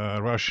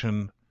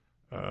Russian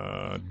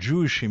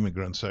Jewish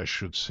immigrants, I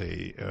should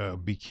say,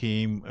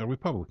 became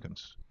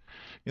Republicans.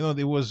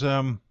 There was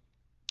at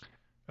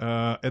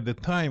the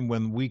time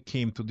when we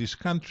came to this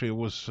country,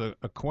 was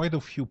quite a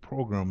few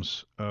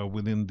programs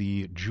within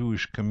the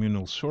Jewish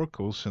communal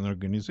circles and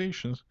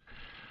organizations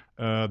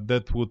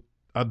that would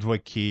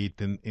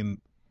advocate in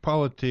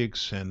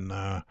politics and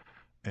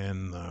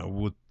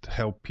would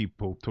help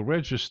people to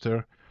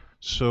register.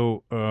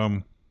 So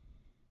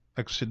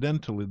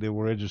accidentally, they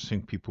were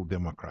registering people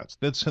Democrats.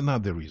 That's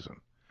another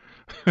reason.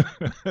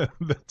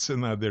 That's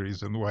another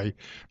reason why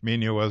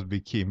many of us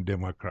became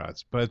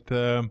Democrats. But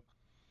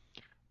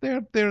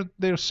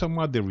there's some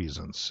other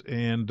reasons.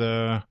 And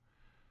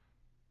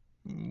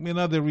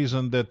another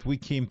reason that we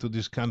came to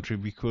this country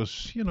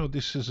because,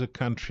 this is a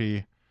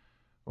country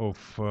of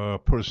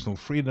personal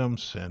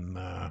freedoms and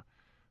a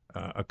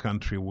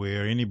country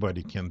where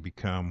anybody can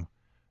become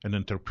an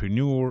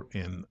entrepreneur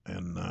and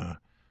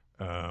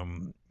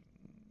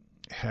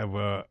have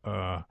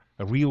a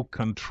real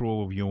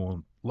control of your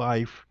own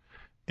life.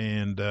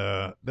 And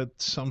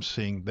that's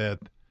something that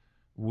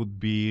would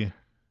be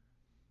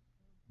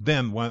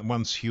then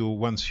once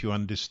you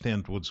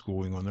understand what's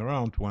going on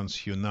around,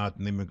 once you're not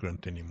an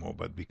immigrant anymore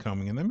but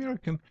becoming an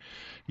American,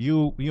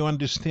 you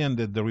understand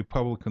that the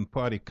Republican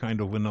Party kind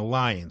of in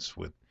alliance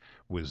with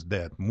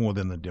that more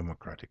than the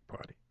Democratic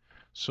Party.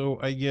 So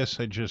I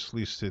guess I just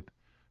listed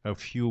a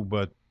few,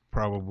 but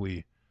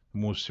probably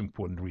most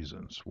important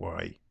reasons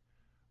why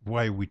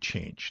we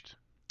changed.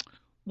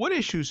 What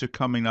issues are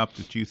coming up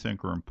that you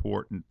think are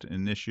important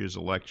in this year's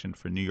election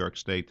for New York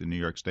State, the New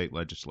York State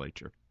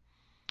Legislature?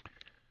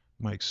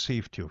 Mike,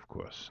 safety, of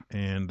course.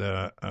 And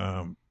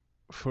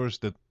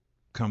first that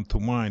come to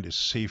mind is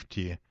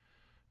safety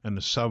in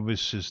the subway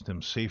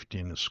system, safety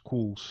in the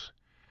schools.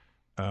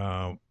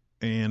 I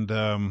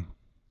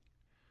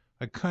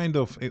kind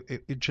of,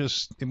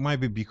 it might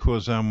be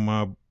because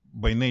I'm,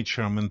 by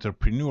nature, I'm an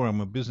entrepreneur,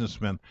 I'm a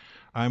businessman.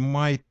 I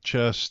might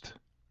just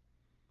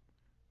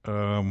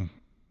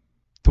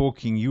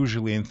talking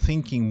usually and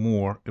thinking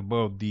more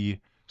about the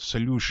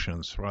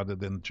solutions rather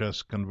than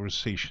just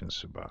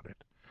conversations about it.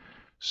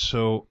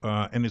 So,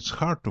 and it's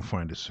hard to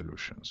find the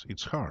solutions.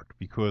 It's hard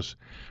because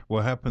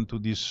what happened to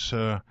this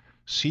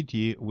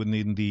city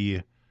within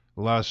the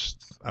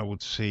last, I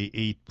would say,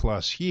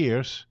 8+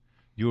 years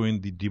during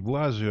the de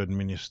Blasio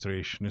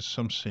administration is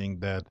something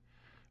that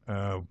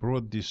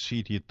brought this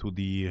city to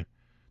the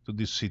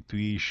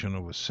situation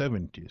of the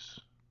 70s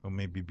or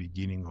maybe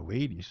beginning of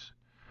 80s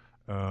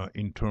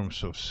in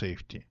terms of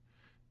safety.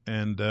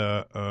 And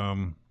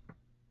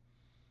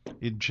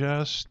it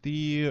just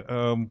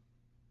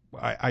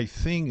I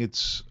think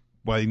it's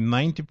by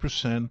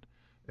 90%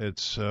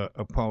 it's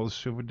a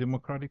policy of a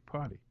Democratic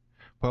Party,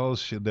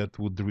 policy that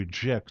would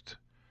reject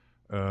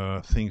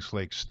things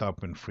like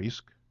stop and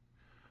frisk,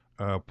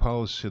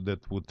 policy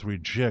that would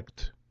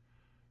reject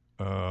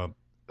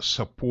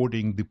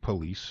supporting the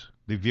police,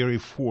 the very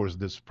force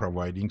that's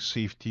providing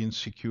safety and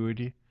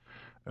security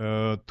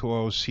to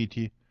our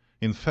city.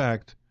 In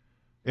fact,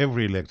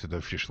 every elected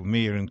official,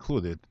 mayor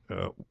included,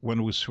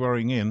 when we're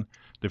swearing in,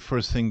 the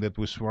first thing that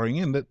we're swearing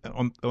in that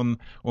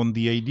on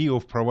the idea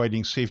of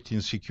providing safety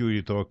and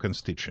security to our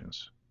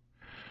constituents.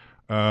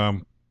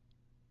 And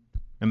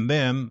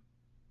then,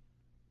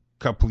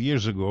 a couple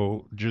years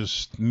ago,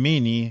 just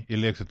many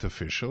elected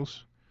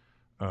officials,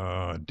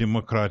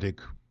 Democratic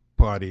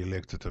Party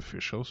elected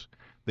officials,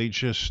 they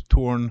just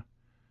turn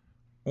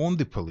on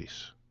the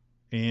police.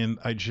 And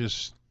I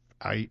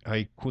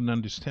couldn't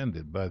understand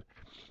it, but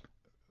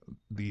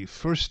the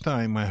first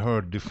time I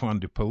heard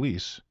defund the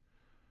police,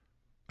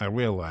 I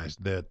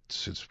realized that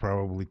it's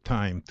probably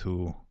time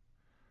to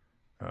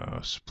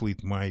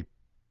split my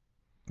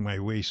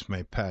ways,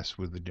 my paths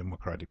with the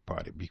Democratic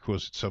Party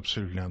because it's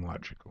absolutely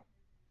unlogical.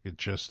 It's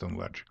just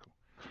unlogical.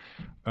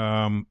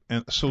 And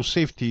so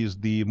safety is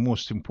the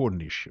most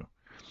important issue.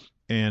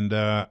 And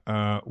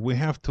we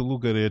have to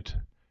look at it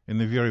in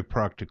the very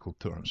practical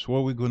terms. What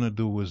are we going to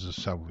do with the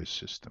subway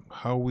system?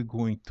 How are we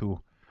going to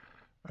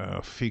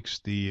fix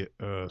the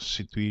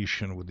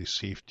situation with the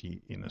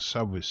safety in a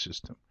subway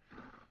system?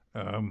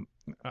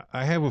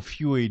 I have a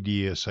few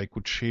ideas I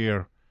could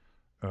share.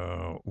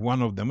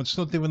 One of them, it's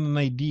not even an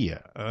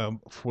idea.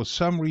 For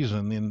some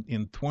reason,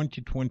 in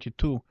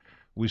 2022,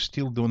 we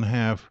still don't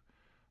have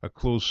a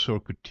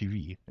closed-circuit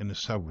TV in the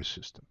subway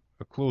system.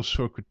 A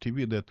closed-circuit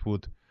TV that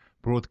would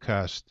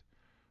broadcast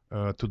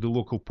to the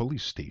local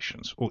police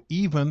stations, or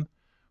even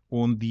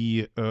on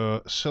the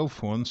cell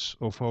phones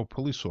of our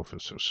police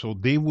officers. So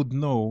they would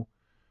know,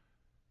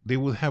 they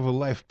would have a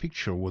live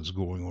picture of what's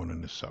going on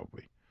in the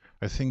subway.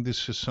 I think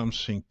this is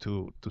something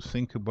to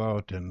think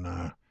about,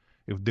 and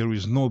if there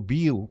is no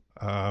bill,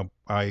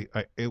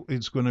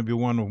 it's going to be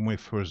one of my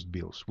first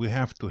bills. We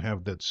have to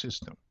have that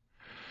system.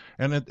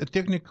 And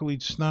technically,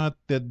 it's not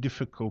that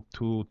difficult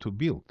to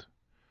build.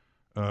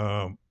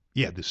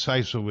 the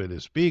size of it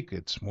is big.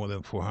 It's more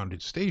than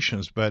 400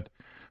 stations, but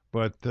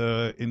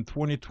in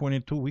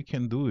 2022 we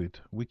can do it.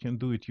 We can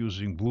do it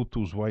using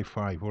Bluetooth,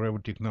 Wi-Fi, whatever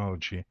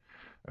technology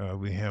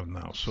we have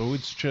now. So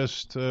it's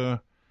just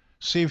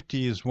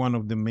safety is one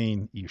of the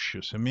main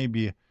issues, and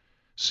maybe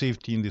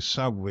safety in the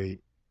subway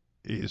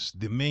is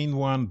the main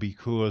one,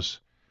 because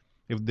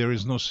if there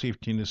is no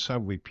safety in the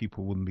subway,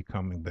 people wouldn't be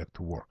coming back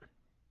to work.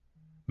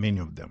 Many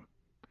of them.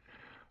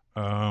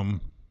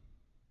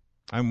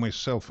 I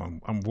myself,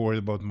 I'm worried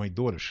about my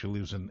daughter. She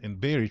lives in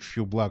Bay Ridge,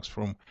 few blocks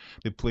from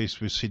the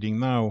place we're sitting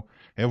now.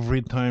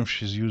 Every time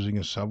she's using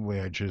a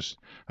subway,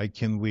 I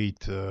can't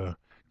wait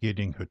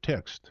getting her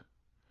text.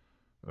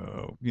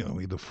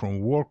 Either from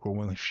work or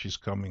when she's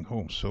coming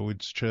home. So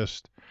it's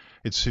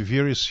a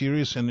very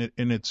serious and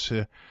it's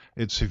a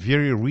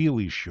very real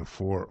issue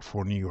for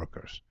New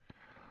Yorkers.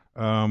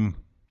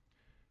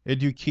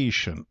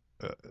 Education,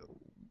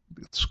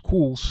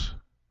 schools,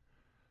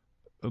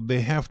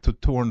 they have to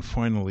turn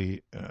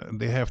finally.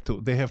 They have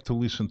to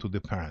listen to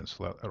the parents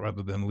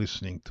rather than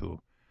listening to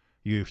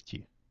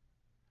UFT,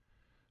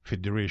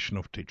 Federation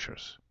of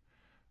Teachers.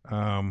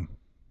 The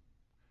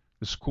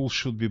school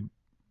should be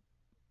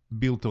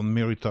built on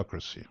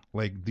meritocracy,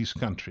 like this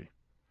country.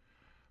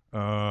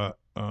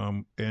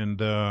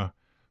 And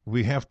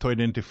we have to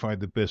identify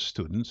the best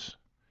students,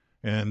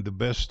 and the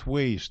best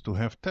ways to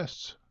have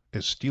tests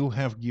is still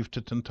have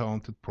gifted and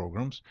talented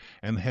programs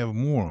and have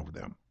more of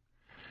them.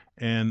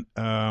 And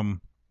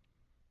in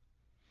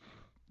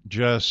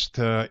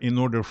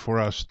order for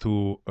us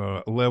to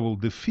level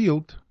the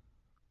field,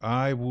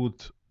 I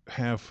would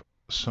have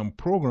some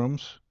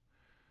programs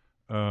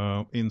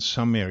in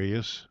some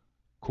areas,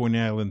 Coney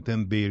Island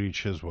and Bay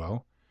Ridge as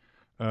well,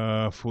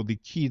 for the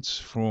kids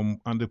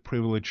from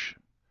underprivileged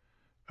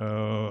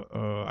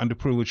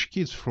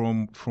kids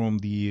from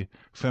the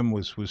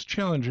families with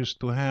challenges,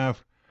 to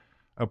have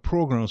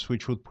programs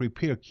which would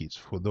prepare kids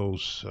for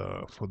those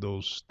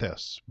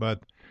tests.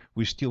 But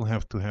we still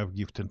have to have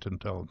gifted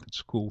and talented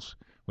schools.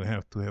 We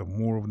have to have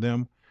more of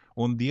them.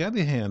 On the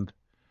other hand,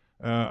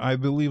 I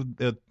believe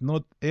that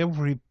not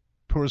every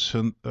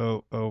person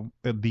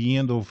at the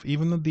end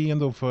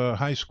of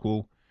high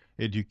school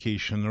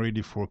education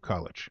ready for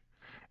college.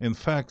 In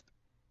fact,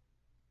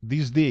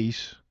 these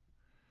days,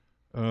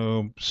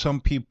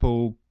 some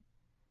people,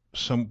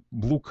 some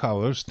blue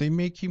collars, they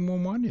making more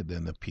money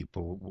than the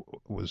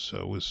people with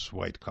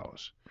white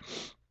collars.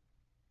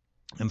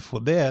 And for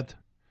that,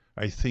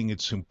 I think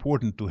it's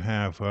important to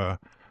have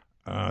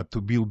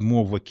to build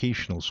more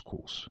vocational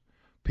schools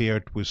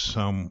paired with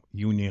some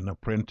union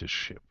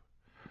apprenticeship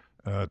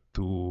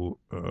to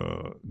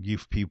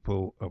give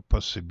people a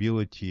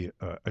possibility,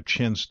 a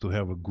chance to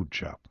have a good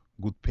job,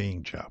 good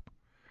paying job.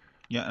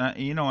 Yeah,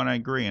 and I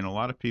agree. And a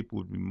lot of people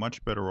would be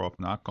much better off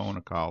not going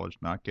to college,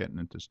 not getting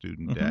into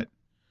student debt.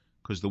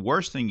 Because the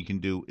worst thing you can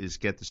do is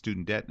get the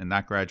student debt and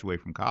not graduate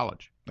from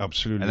college.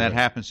 Absolutely. And that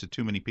happens to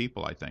too many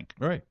people, I think.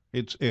 Right.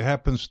 It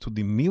happens to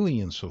the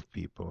millions of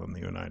people in the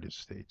United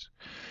States.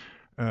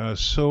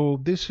 So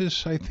this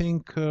is, I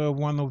think,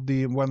 one of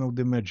the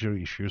major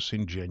issues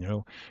in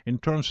general. In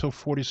terms of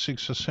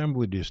 46th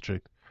Assembly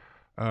District,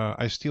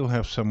 I still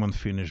have some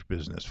unfinished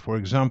business. For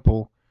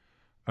example,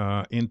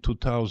 in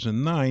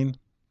 2009,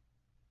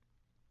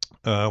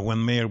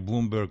 when Mayor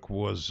Bloomberg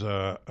was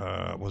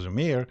a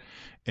mayor,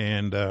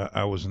 and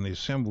I was in the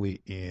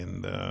assembly,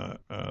 and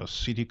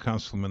city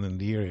councilman in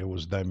the area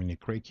was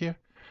Dominic Rekia,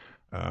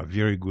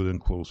 very good and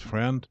close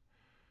friend,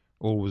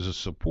 always a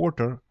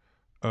supporter.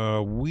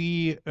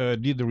 We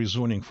did the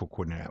rezoning for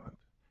Coney Island.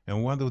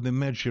 And one of the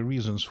major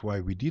reasons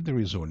why we did the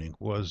rezoning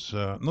was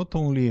not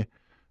only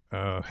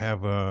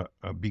have a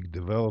big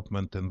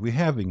development, and we're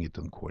having it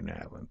on Coney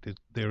Island.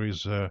 There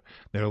are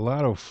a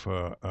lot of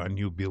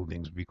new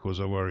buildings because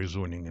of our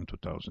rezoning in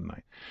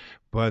 2009.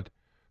 But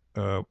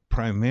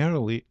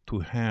primarily to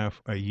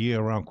have a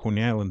year-round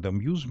Coney Island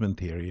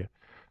amusement area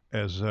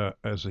as a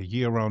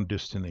year-round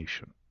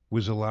destination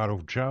with a lot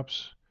of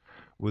jobs,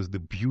 with the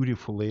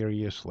beautiful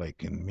areas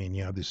like in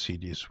many other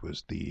cities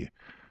with the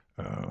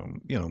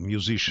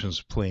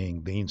musicians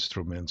playing the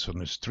instruments on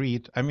the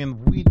street. I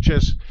mean, we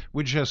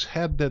just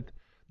had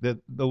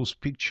those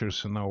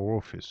pictures in our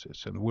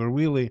offices, and we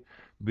really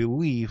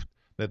believed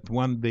that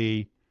one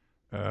day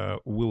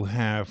we'll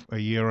have a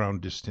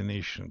year-round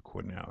destination in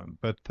Coney Island.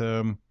 But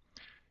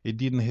it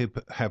didn't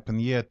happen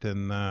yet,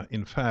 and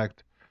in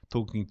fact,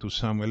 talking to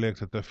some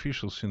elected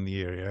officials in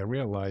the area, I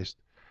realized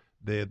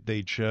that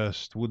they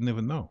just would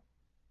never know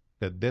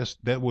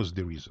that was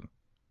the reason.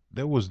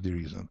 That was the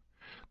reason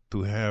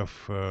to have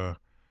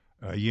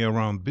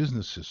year-round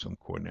businesses on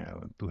Coney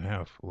Island, to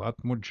have a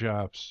lot more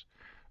jobs,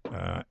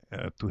 to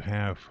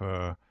have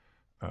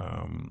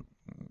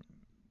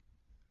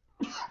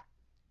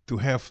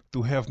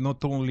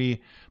not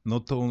only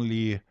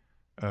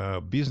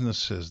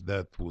businesses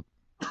that would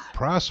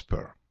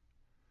prosper,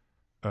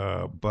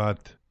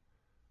 but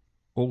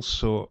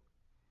also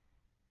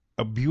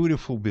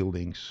beautiful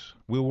buildings.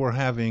 We were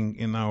having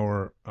in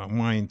our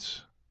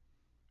minds,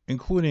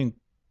 including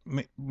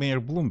Mayor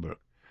Bloomberg,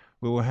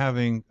 we were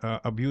having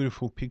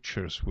beautiful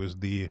pictures with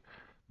the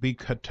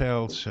big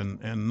hotels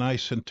and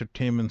nice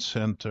entertainment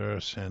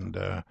centers, and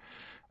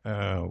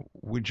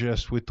we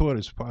thought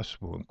it's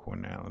possible in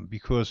Corn Island,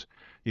 because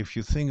if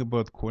you think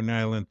about Corn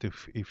Island,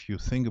 if you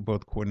think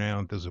about Corn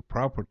Island as a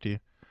property,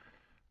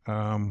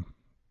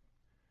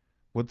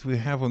 what we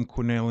have on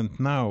Corn Island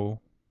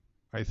now,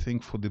 I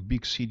think for the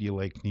big city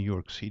like New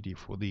York City,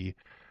 for the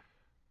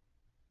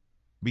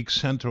big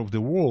center of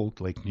the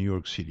world like New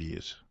York City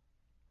is,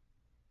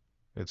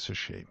 it's a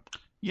shame.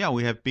 Yeah,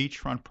 we have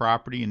beachfront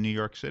property in New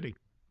York City.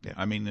 Yeah.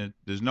 I mean,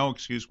 there's no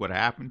excuse what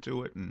happened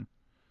to it, and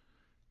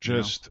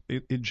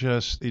it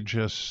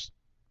just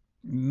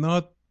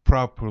not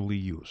properly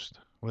used.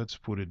 Let's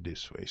put it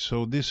this way.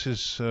 So this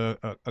is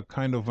a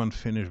kind of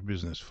unfinished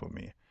business for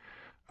me.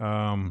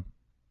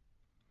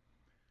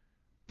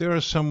 There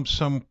are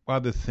some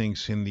other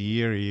things in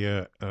the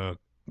area,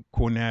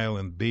 Corn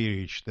Island, Bay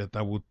Ridge, that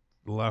I would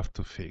love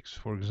to fix.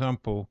 For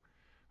example,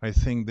 I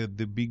think that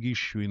the big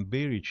issue in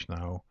Bay Ridge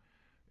now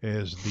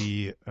is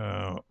the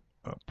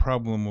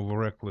problem of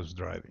reckless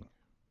driving.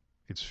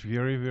 It's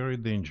very, very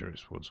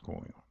dangerous what's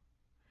going on.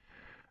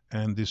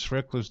 And this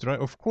reckless drive,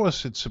 of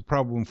course, it's a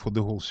problem for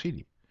the whole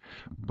city.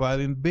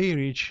 But in Bay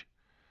Ridge,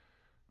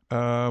 we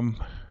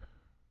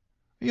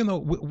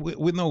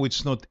know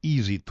it's not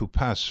easy to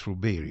pass through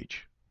Bay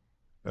Ridge,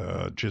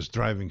 just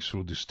driving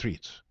through the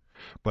streets.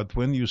 But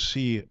when you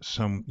see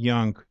some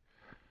young,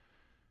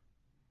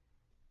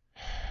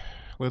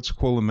 let's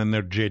call them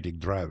energetic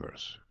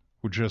drivers,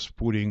 who just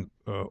putting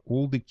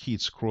all the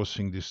kids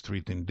crossing the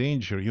street in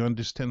danger, you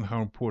understand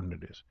how important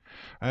it is.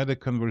 I had a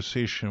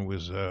conversation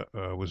with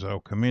our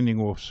commanding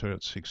officer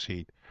at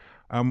 6-8.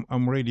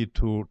 I'm ready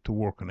to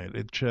work on it.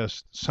 It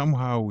just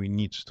somehow it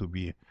needs to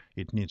be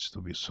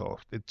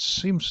solved. It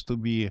seems to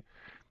be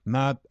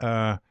not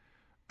the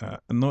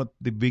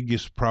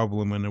biggest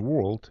problem in the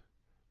world,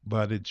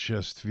 but it's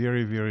just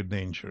very, very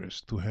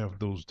dangerous to have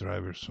those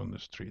drivers on the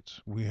streets.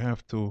 We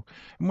have to.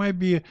 It might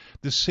be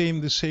the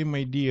same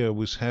idea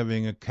with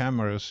having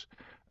cameras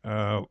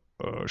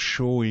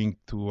showing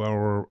to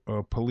our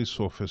police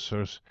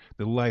officers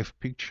the live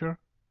picture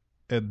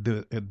at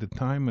the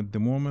time, at the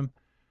moment.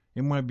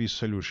 It might be a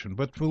solution,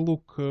 but we'll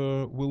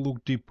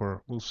look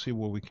deeper. We'll see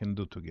what we can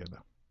do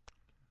together.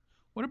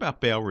 What about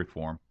bail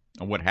reform,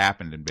 and what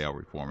happened in bail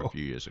reform a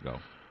few years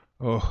ago?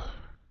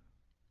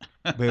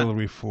 Bail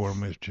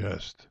reform is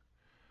just,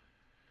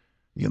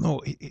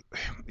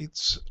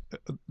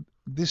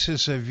 this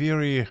is a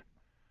very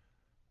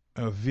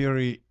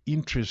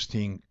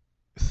interesting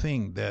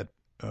thing that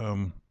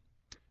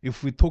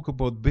if we talk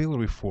about bail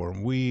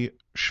reform, we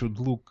should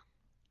look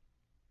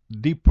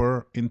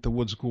deeper into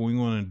what's going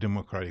on in the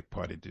Democratic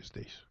Party these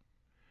days.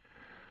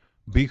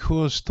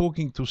 Because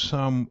talking to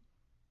some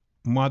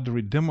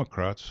moderate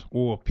Democrats,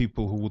 or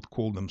people who would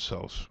call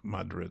themselves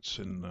moderates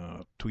in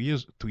 3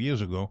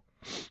 years ago,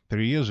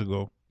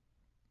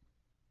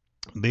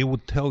 they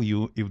would tell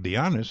you, if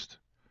they're honest,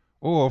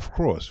 of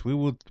course, we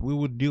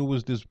would deal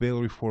with this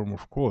bail reform,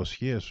 of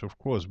course, yes, of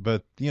course,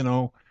 but,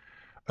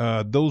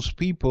 those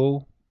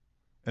people,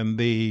 and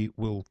they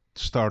will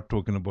start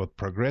talking about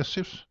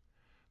progressives,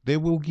 they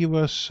will give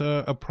us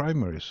a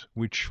primaries,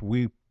 which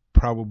we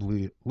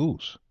probably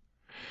lose.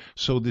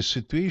 So the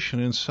situation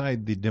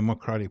inside the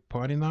Democratic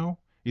Party now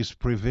is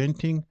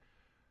preventing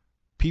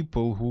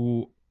people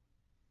who,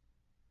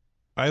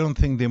 I don't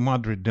think they're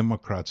moderate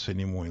Democrats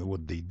anymore in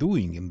what they're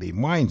doing. In their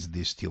minds,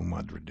 they're still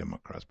moderate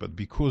Democrats. But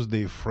because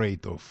they're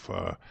afraid of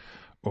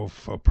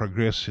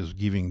progressives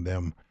giving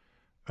them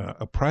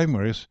a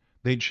primaries,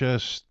 they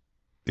just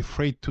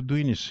afraid to do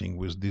anything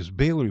with this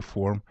bail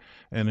reform,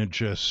 and it's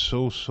just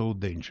so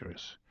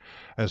dangerous,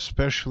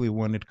 especially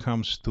when it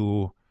comes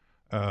to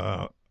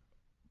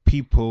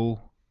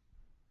people,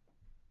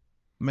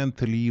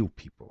 mentally ill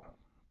people.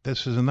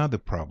 This is another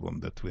problem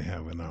that we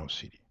have in our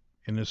city.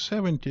 In the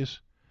 70s,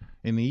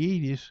 in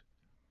the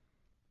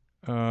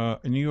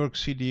 80s, New York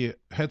City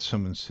had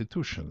some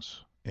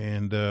institutions,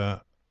 and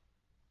a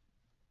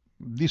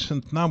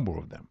decent number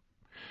of them.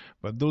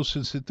 But those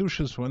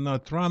institutions were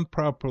not run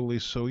properly,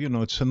 so,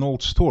 it's an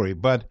old story.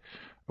 But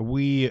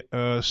we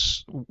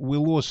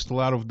lost a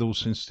lot of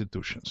those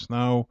institutions.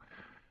 Now,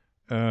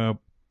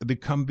 the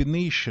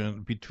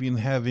combination between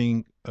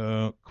having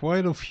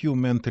quite a few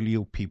mentally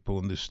ill people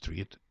on the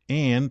street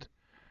and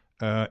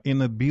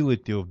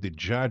inability of the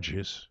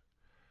judges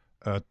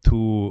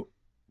to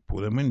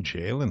put them in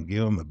jail and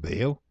give them a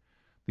bail,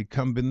 the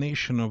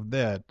combination of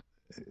that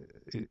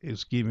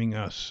is giving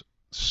us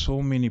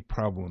so many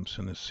problems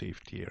in the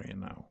safety area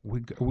now. We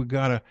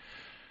gotta,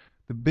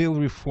 the bail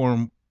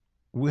reform,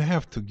 we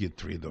have to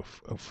get rid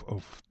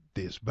of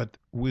this. But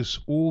with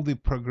all the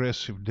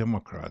progressive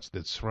Democrats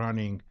that's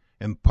running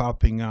and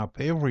popping up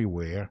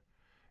everywhere,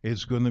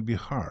 it's going to be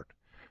hard.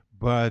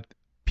 But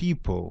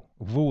people,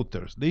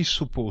 voters, they're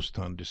supposed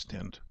to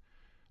understand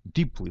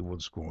deeply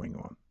what's going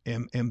on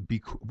and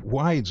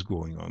why it's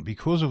going on,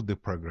 because of the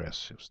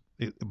progressives.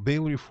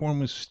 Bail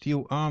reform is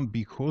still on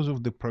because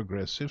of the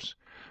progressives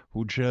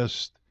who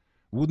just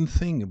wouldn't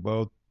think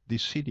about the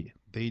city.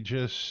 They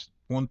just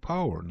want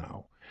power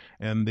now,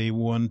 and they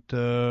want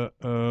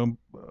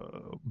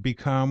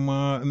become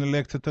an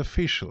elected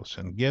officials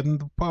and get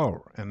into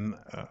power, and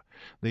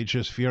they're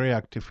just very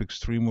active,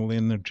 extremely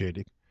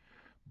energetic.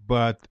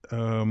 But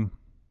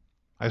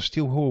I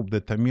still hope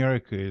that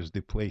America is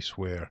the place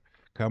where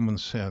common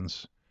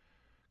sense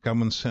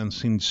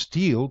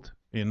instilled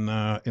in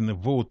the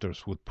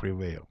voters would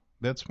prevail.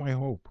 That's my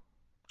hope.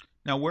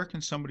 Now, where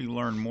can somebody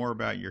learn more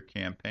about your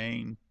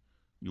campaign,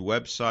 your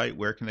website?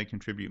 Where can they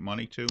contribute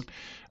money to?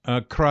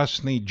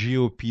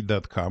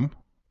 KrasnyGOP.com,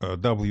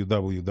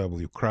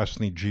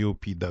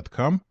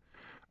 www.KrasnyGOP.com.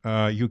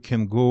 You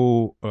can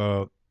go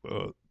the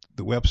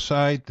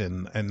website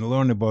and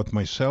learn about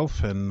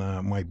myself and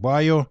my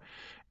bio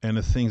and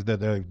the things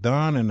that I've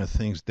done and the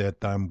things that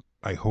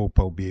I hope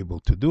I'll be able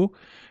to do.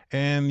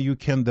 And you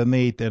can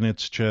donate, and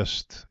it's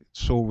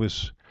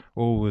always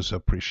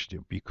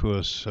appreciative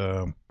because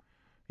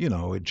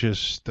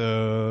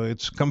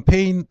it's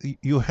campaign.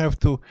 You have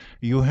to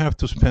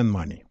spend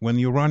money when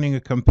you're running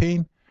a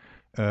campaign.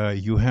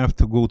 You have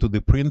to go to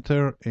the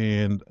printer,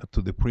 and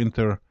to the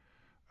printer,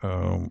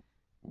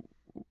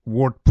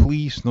 word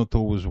please not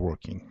always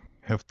working.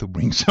 Have to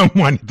bring some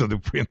money to the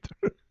printer.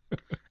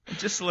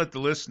 Just to let the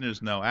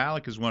listeners know,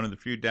 Alec is one of the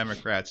few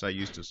Democrats I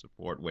used to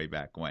support way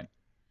back when.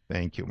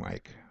 Thank you,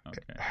 Mike.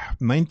 Okay.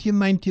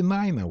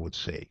 1999, I would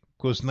say,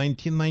 because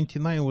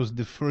 1999 was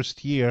the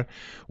first year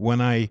when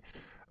I've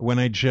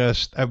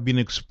been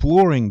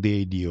exploring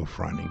the idea of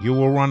running. You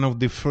were one of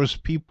the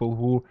first people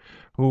who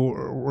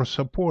were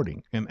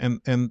supporting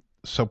and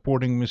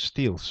supporting me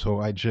still.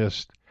 So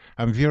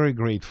I'm very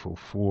grateful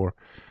for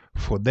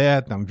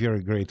that. I'm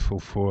very grateful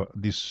for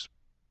this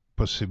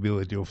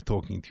possibility of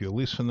talking to your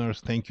listeners.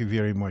 Thank you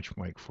very much,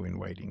 Mike, for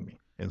inviting me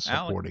and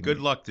supporting Alec, good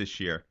me. luck this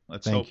year.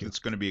 Let's hope it's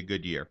going to be a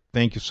good year.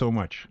 Thank you so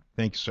much.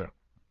 Thank you, sir.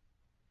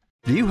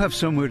 Do you have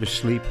somewhere to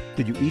sleep?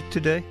 Did you eat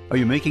today? Are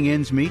you making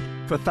ends meet?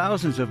 For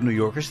thousands of New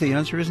Yorkers, the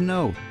answer is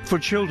no. For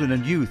children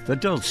and youth,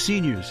 adults,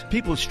 seniors,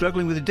 people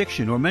struggling with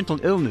addiction or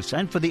mental illness,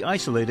 and for the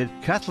isolated,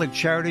 Catholic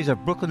Charities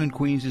of Brooklyn and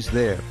Queens is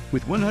there.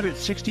 With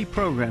 160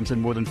 programs and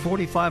more than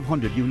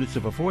 4,500 units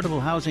of affordable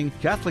housing,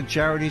 Catholic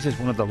Charities is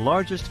one of the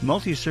largest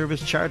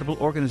multi-service charitable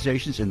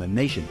organizations in the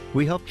nation.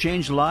 We help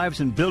change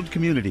lives and build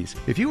communities.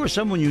 If you or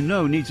someone you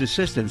know needs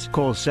assistance,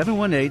 call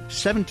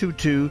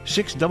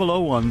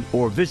 718-722-6001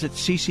 or visit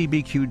ccbq.org.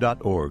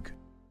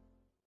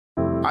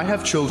 I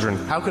have children.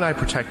 How can I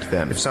protect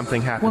them if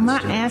something happens? Will my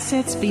to me?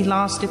 assets be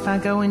lost if I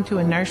go into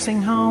a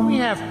nursing home? We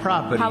have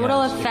property. How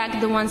will it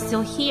affect the ones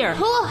still here?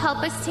 Who will help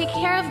us take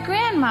care of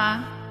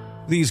Grandma?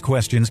 These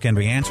questions can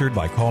be answered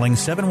by calling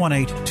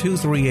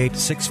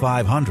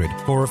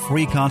 718-238-6500 for a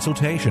free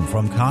consultation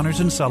from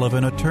Connors &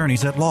 Sullivan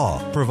Attorneys at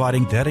Law,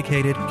 providing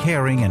dedicated,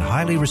 caring, and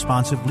highly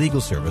responsive legal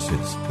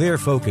services. They're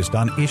focused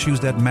on issues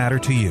that matter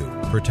to you: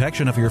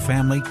 protection of your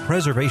family,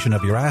 preservation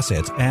of your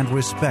assets, and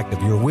respect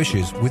of your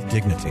wishes with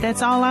dignity.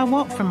 That's all I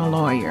want from a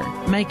lawyer,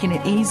 making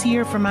it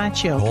easier for my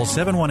children. Call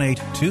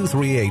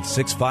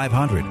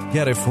 718-238-6500.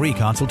 Get a free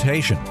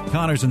consultation.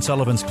 Connors &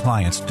 Sullivan's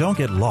clients don't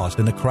get lost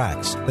in the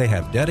cracks. They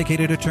have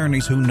dedicated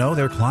attorneys who know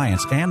their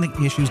clients and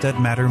the issues that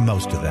matter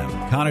most to them.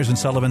 Connors &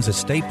 Sullivan's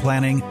estate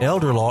planning,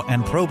 elder law,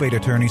 and probate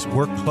attorneys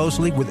work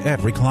closely with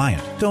every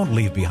client. Don't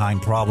leave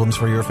behind problems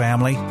for your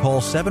family.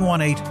 Call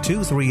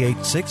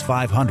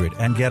 718-238-6500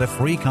 and get a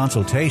free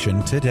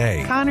consultation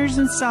today. Connors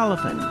 &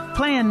 Sullivan.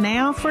 Plan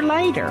now for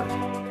later.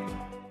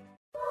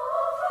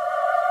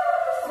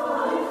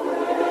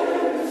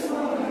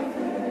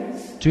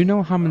 Do you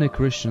know how many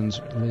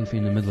Christians live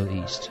in the Middle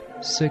East?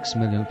 6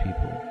 million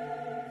people.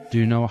 Do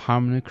you know how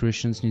many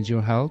Christians need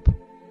your help?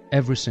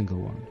 Every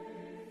single one.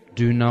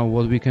 Do you know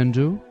what we can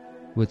do?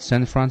 With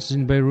St. Francis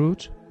in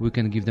Beirut, we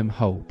can give them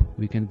hope.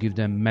 We can give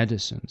them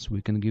medicines.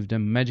 We can give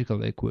them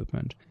medical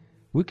equipment.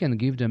 We can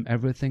give them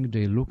everything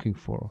they're looking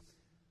for,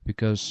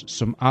 because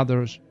some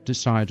others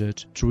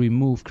decided to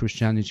remove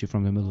Christianity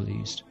from the Middle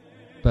East.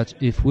 But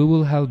if we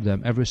will help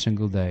them every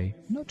single day,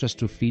 not just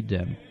to feed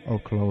them or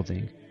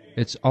clothing,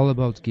 it's all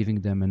about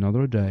giving them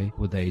another day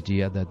with the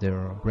idea that they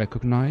are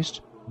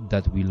recognized,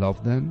 that we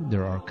love them,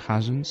 there are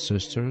cousins,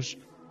 sisters,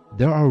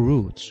 there are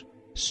roots.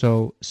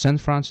 So St.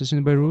 Francis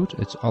in Beirut,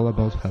 it's all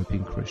about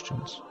helping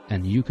Christians.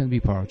 And you can be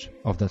part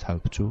of that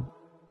help too.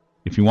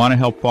 If you want to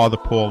help Father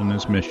Paul in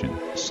his mission,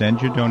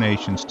 send your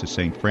donations to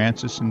St.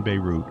 Francis in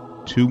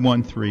Beirut,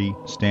 213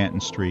 Stanton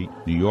Street,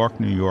 New York,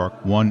 New York,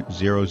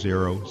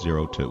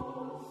 10002.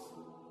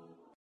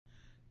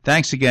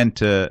 Thanks again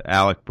to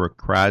Alec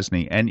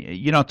Krasny. And,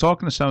 you know,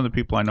 talking to some of the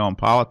people I know in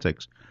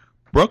politics,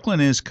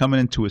 Brooklyn is coming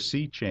into a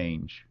sea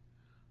change,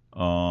 you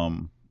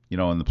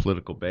know, in the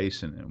political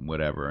basin and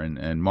whatever.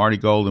 And Marty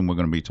Golden, we're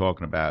going to be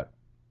talking about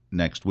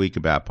next week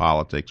about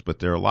politics. But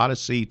there are a lot of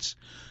seats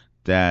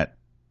that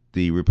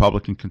the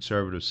Republican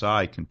conservative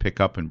side can pick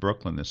up in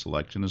Brooklyn this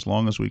election as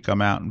long as we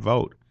come out and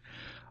vote.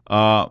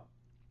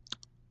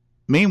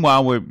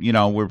 Meanwhile,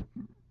 we're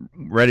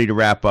ready to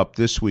wrap up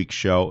this week's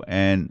show.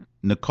 And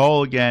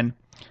Nicole, again,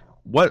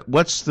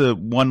 what's the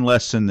one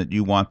lesson that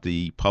you want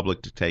the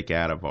public to take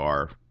out of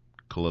our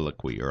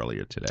colloquy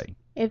earlier today?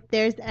 If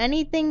there's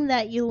anything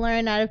that you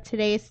learn out of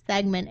today's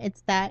segment,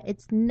 it's that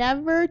it's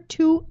never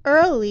too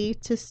early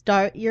to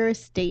start your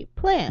estate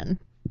plan.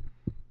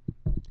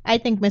 I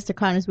think Mr.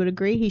 Connors would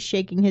agree. He's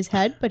shaking his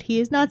head, but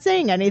he is not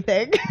saying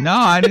anything. No,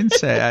 I didn't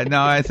say.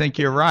 No, I think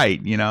you're right.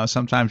 You know,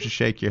 sometimes you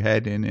shake your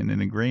head in an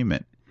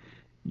agreement.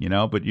 You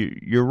know, but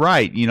you're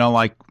right. You know,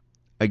 like,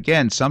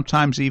 again,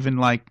 sometimes even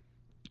like,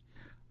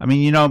 I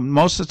mean, you know,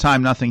 most of the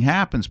time nothing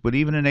happens, but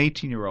even an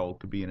 18-year-old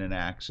could be in an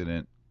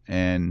accident.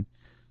 And,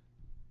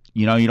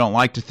 you know, you don't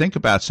like to think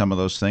about some of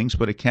those things,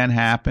 but it can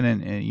happen.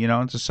 And you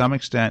know, to some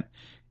extent,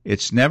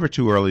 it's never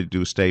too early to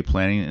do estate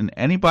planning. And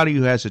anybody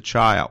who has a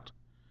child,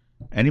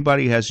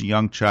 anybody who has a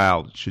young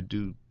child should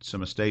do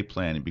some estate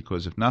planning,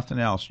 because if nothing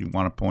else, you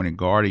want to appoint a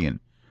guardian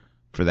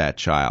for that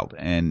child.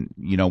 And,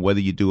 you know,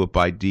 whether you do it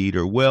by deed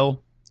or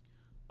will,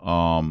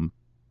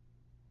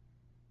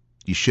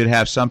 you should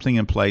have something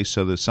in place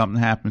so that something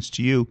happens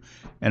to you.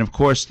 And, of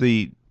course,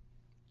 you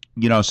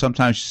know,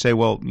 sometimes you say,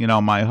 well, you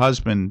know, my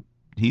husband,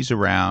 he's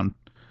around,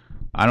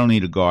 I don't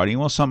need a guardian.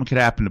 Well, something could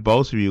happen to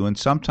both of you. And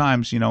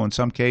sometimes, you know, in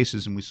some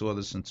cases, and we saw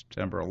this on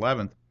September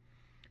 11th,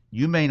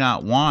 you may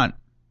not want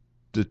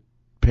the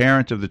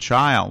parent of the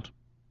child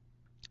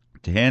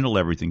to handle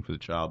everything for the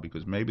child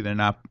because maybe they're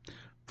not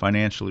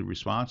financially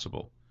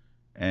responsible.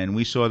 And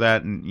we saw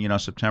that in, you know,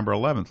 September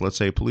 11th. Let's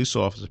say a police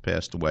officer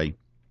passed away.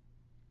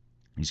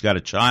 He's got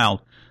a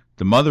child.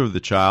 The mother of the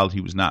child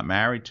he was not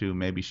married to,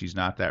 maybe she's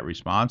not that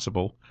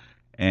responsible.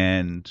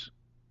 And,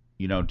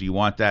 you know, do you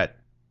want that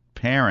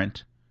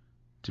parent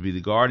to be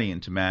the guardian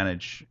to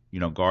manage, you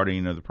know,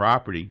 guardian of the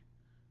property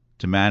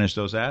to manage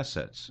those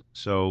assets?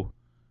 So,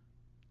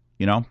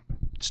 you know,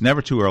 it's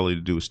never too early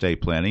to do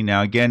estate planning.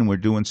 Now, again, we're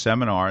doing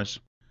seminars.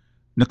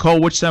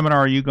 Nicole, which seminar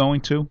are you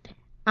going to?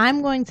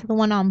 I'm going to the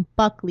one on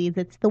Buckley's.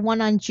 It's the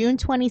one on June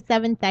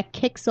 27th that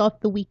kicks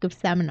off the week of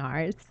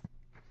seminars.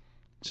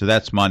 So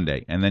that's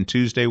Monday. And then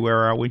Tuesday, where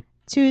are we?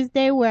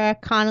 Tuesday, we're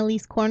at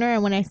Connolly's Corner.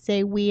 And when I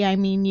say we, I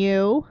mean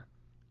you.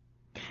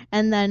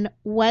 And then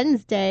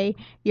Wednesday,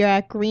 you're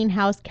at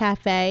Greenhouse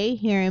Cafe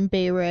here in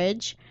Bay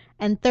Ridge.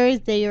 And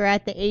Thursday, you're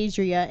at the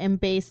Adria in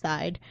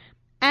Bayside.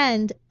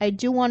 And I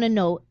do want to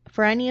note,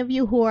 for any of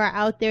you who are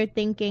out there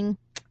thinking,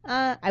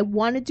 I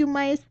want to do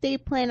my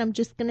estate plan, I'm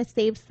just going to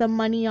save some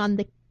money on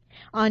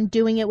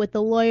doing it with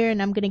the lawyer,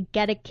 and I'm going to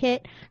get a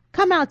kit,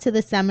 come out to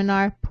the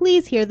seminar.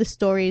 Please hear the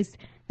stories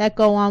that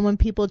go on when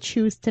people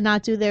choose to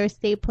not do their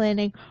estate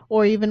planning,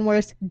 or even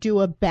worse,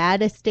 do a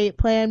bad estate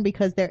plan,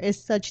 because there is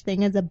such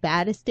thing as a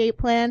bad estate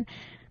plan.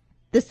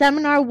 The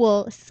seminar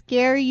will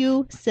scare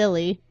you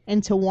silly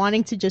into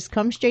wanting to just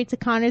come straight to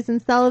Connors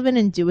and Sullivan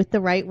and do it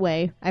the right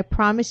way. I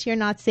promise you're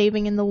not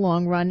saving in the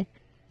long run.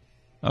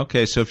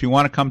 Okay, so if you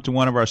want to come to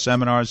one of our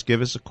seminars,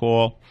 give us a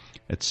call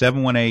at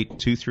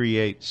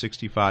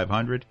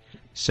 718-238-6500,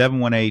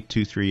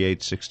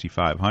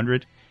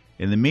 718-238-6500.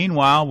 In the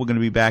meanwhile, we're going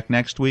to be back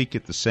next week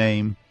at the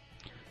same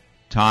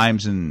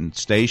times and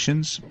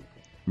stations.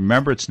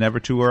 Remember, it's never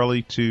too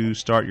early to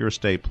start your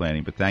estate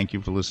planning. But thank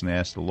you for listening to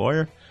Ask the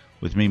Lawyer.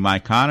 With me,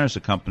 Mike Connors,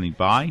 accompanied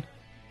by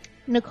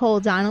Nicole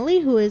Donnelly,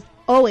 who is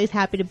always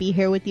happy to be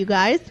here with you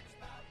guys.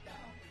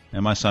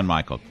 And my son,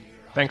 Michael.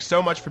 Thanks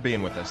so much for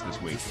being with us this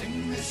week.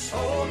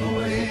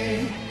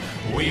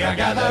 We are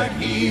gathered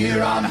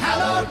here on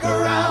hallowed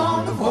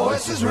ground,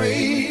 voices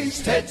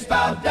raised, heads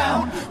bowed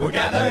down. We're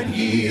gathered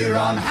here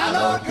on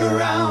hallowed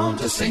ground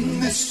to sing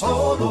this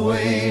soul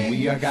away.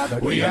 We are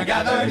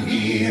gathered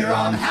here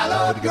on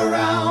hallowed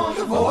ground,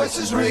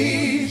 voices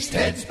raised,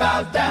 heads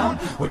bowed down.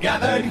 We're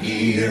gathered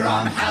here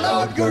on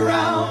hallowed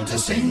ground to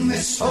sing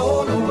this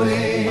soul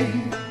away.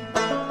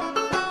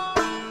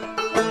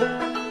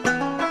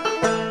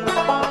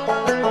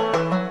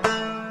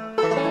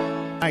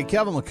 Hi,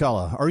 Kevin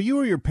McCullough. Are you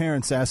or your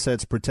parents'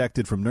 assets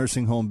protected from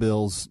nursing home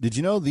bills? Did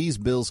you know these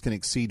bills can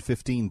exceed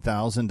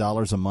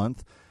 $15,000 a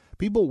month?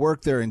 People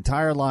work their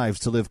entire lives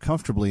to live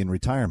comfortably in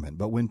retirement,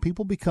 but when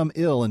people become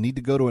ill and need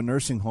to go to a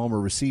nursing home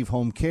or receive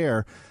home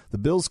care, the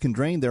bills can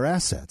drain their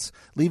assets,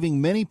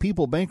 leaving many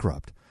people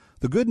bankrupt.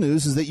 The good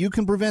news is that you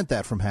can prevent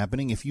that from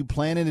happening if you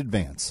plan in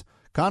advance.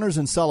 Connors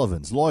and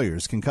Sullivan's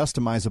lawyers can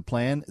customize a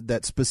plan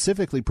that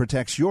specifically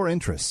protects your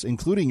interests,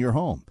 including your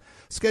home.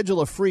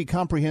 Schedule a free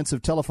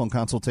comprehensive telephone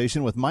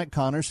consultation with Mike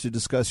Connors to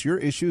discuss your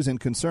issues and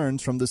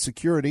concerns from the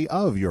security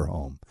of your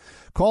home.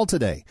 Call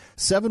today,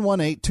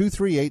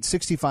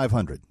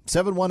 718-238-6500,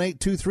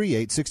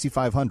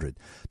 718-238-6500.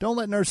 Don't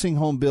let nursing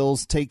home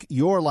bills take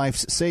your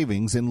life's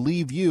savings and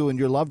leave you and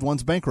your loved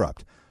ones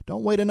bankrupt.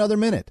 Don't wait another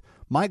minute.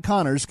 Mike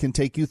Connors can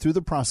take you through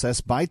the process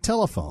by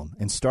telephone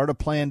and start a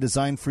plan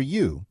designed for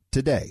you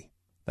today.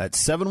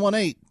 That's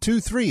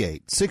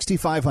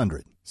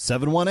 718-238-6500.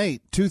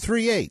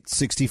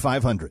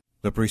 718-238-6500.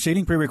 The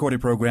preceding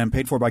pre-recorded program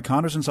paid for by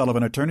Connors and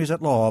Sullivan, Attorneys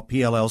at Law,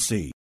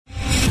 PLLC.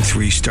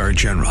 Three-star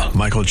General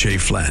Michael J.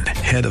 Flynn,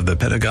 head of the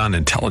Pentagon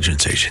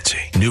Intelligence Agency,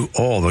 knew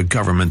all the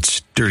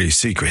government's dirty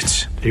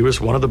secrets. He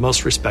was one of the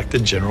most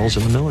respected generals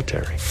in the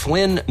military.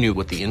 Flynn knew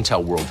what the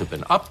intel world had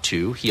been up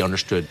to. He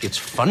understood its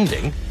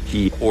funding.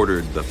 He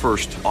ordered the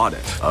first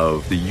audit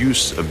of the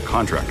use of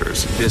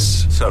contractors.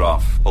 This set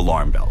off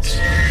alarm bells.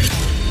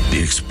 The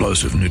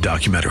explosive new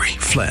documentary,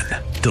 Flynn,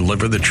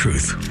 Deliver the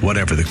Truth,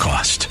 Whatever the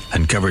Cost,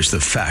 uncovers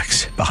the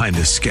facts behind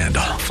this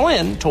scandal.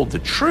 Flynn told the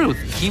truth.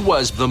 He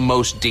was the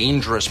most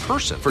dangerous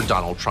person for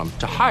Donald Trump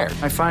to hire.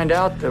 I find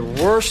out the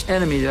worst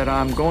enemy that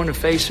I'm going to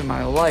face in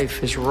my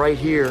life is right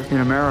here in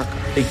America.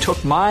 They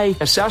took my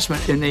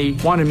assessment and they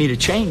wanted me to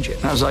change it.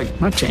 And I was like, I'm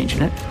not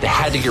changing it. They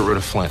had to get rid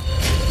of Flynn.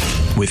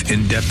 With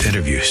in-depth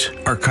interviews,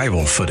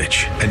 archival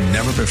footage, and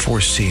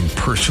never-before-seen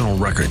personal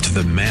records of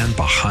the man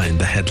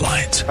behind the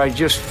headlines. I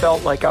just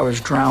felt like I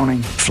was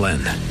drowning. Flynn,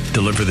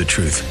 Deliver the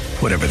Truth,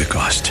 Whatever the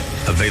Cost.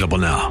 Available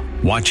now.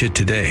 Watch it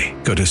today.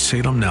 Go to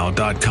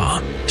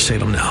salemnow.com.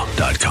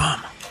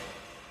 salemnow.com.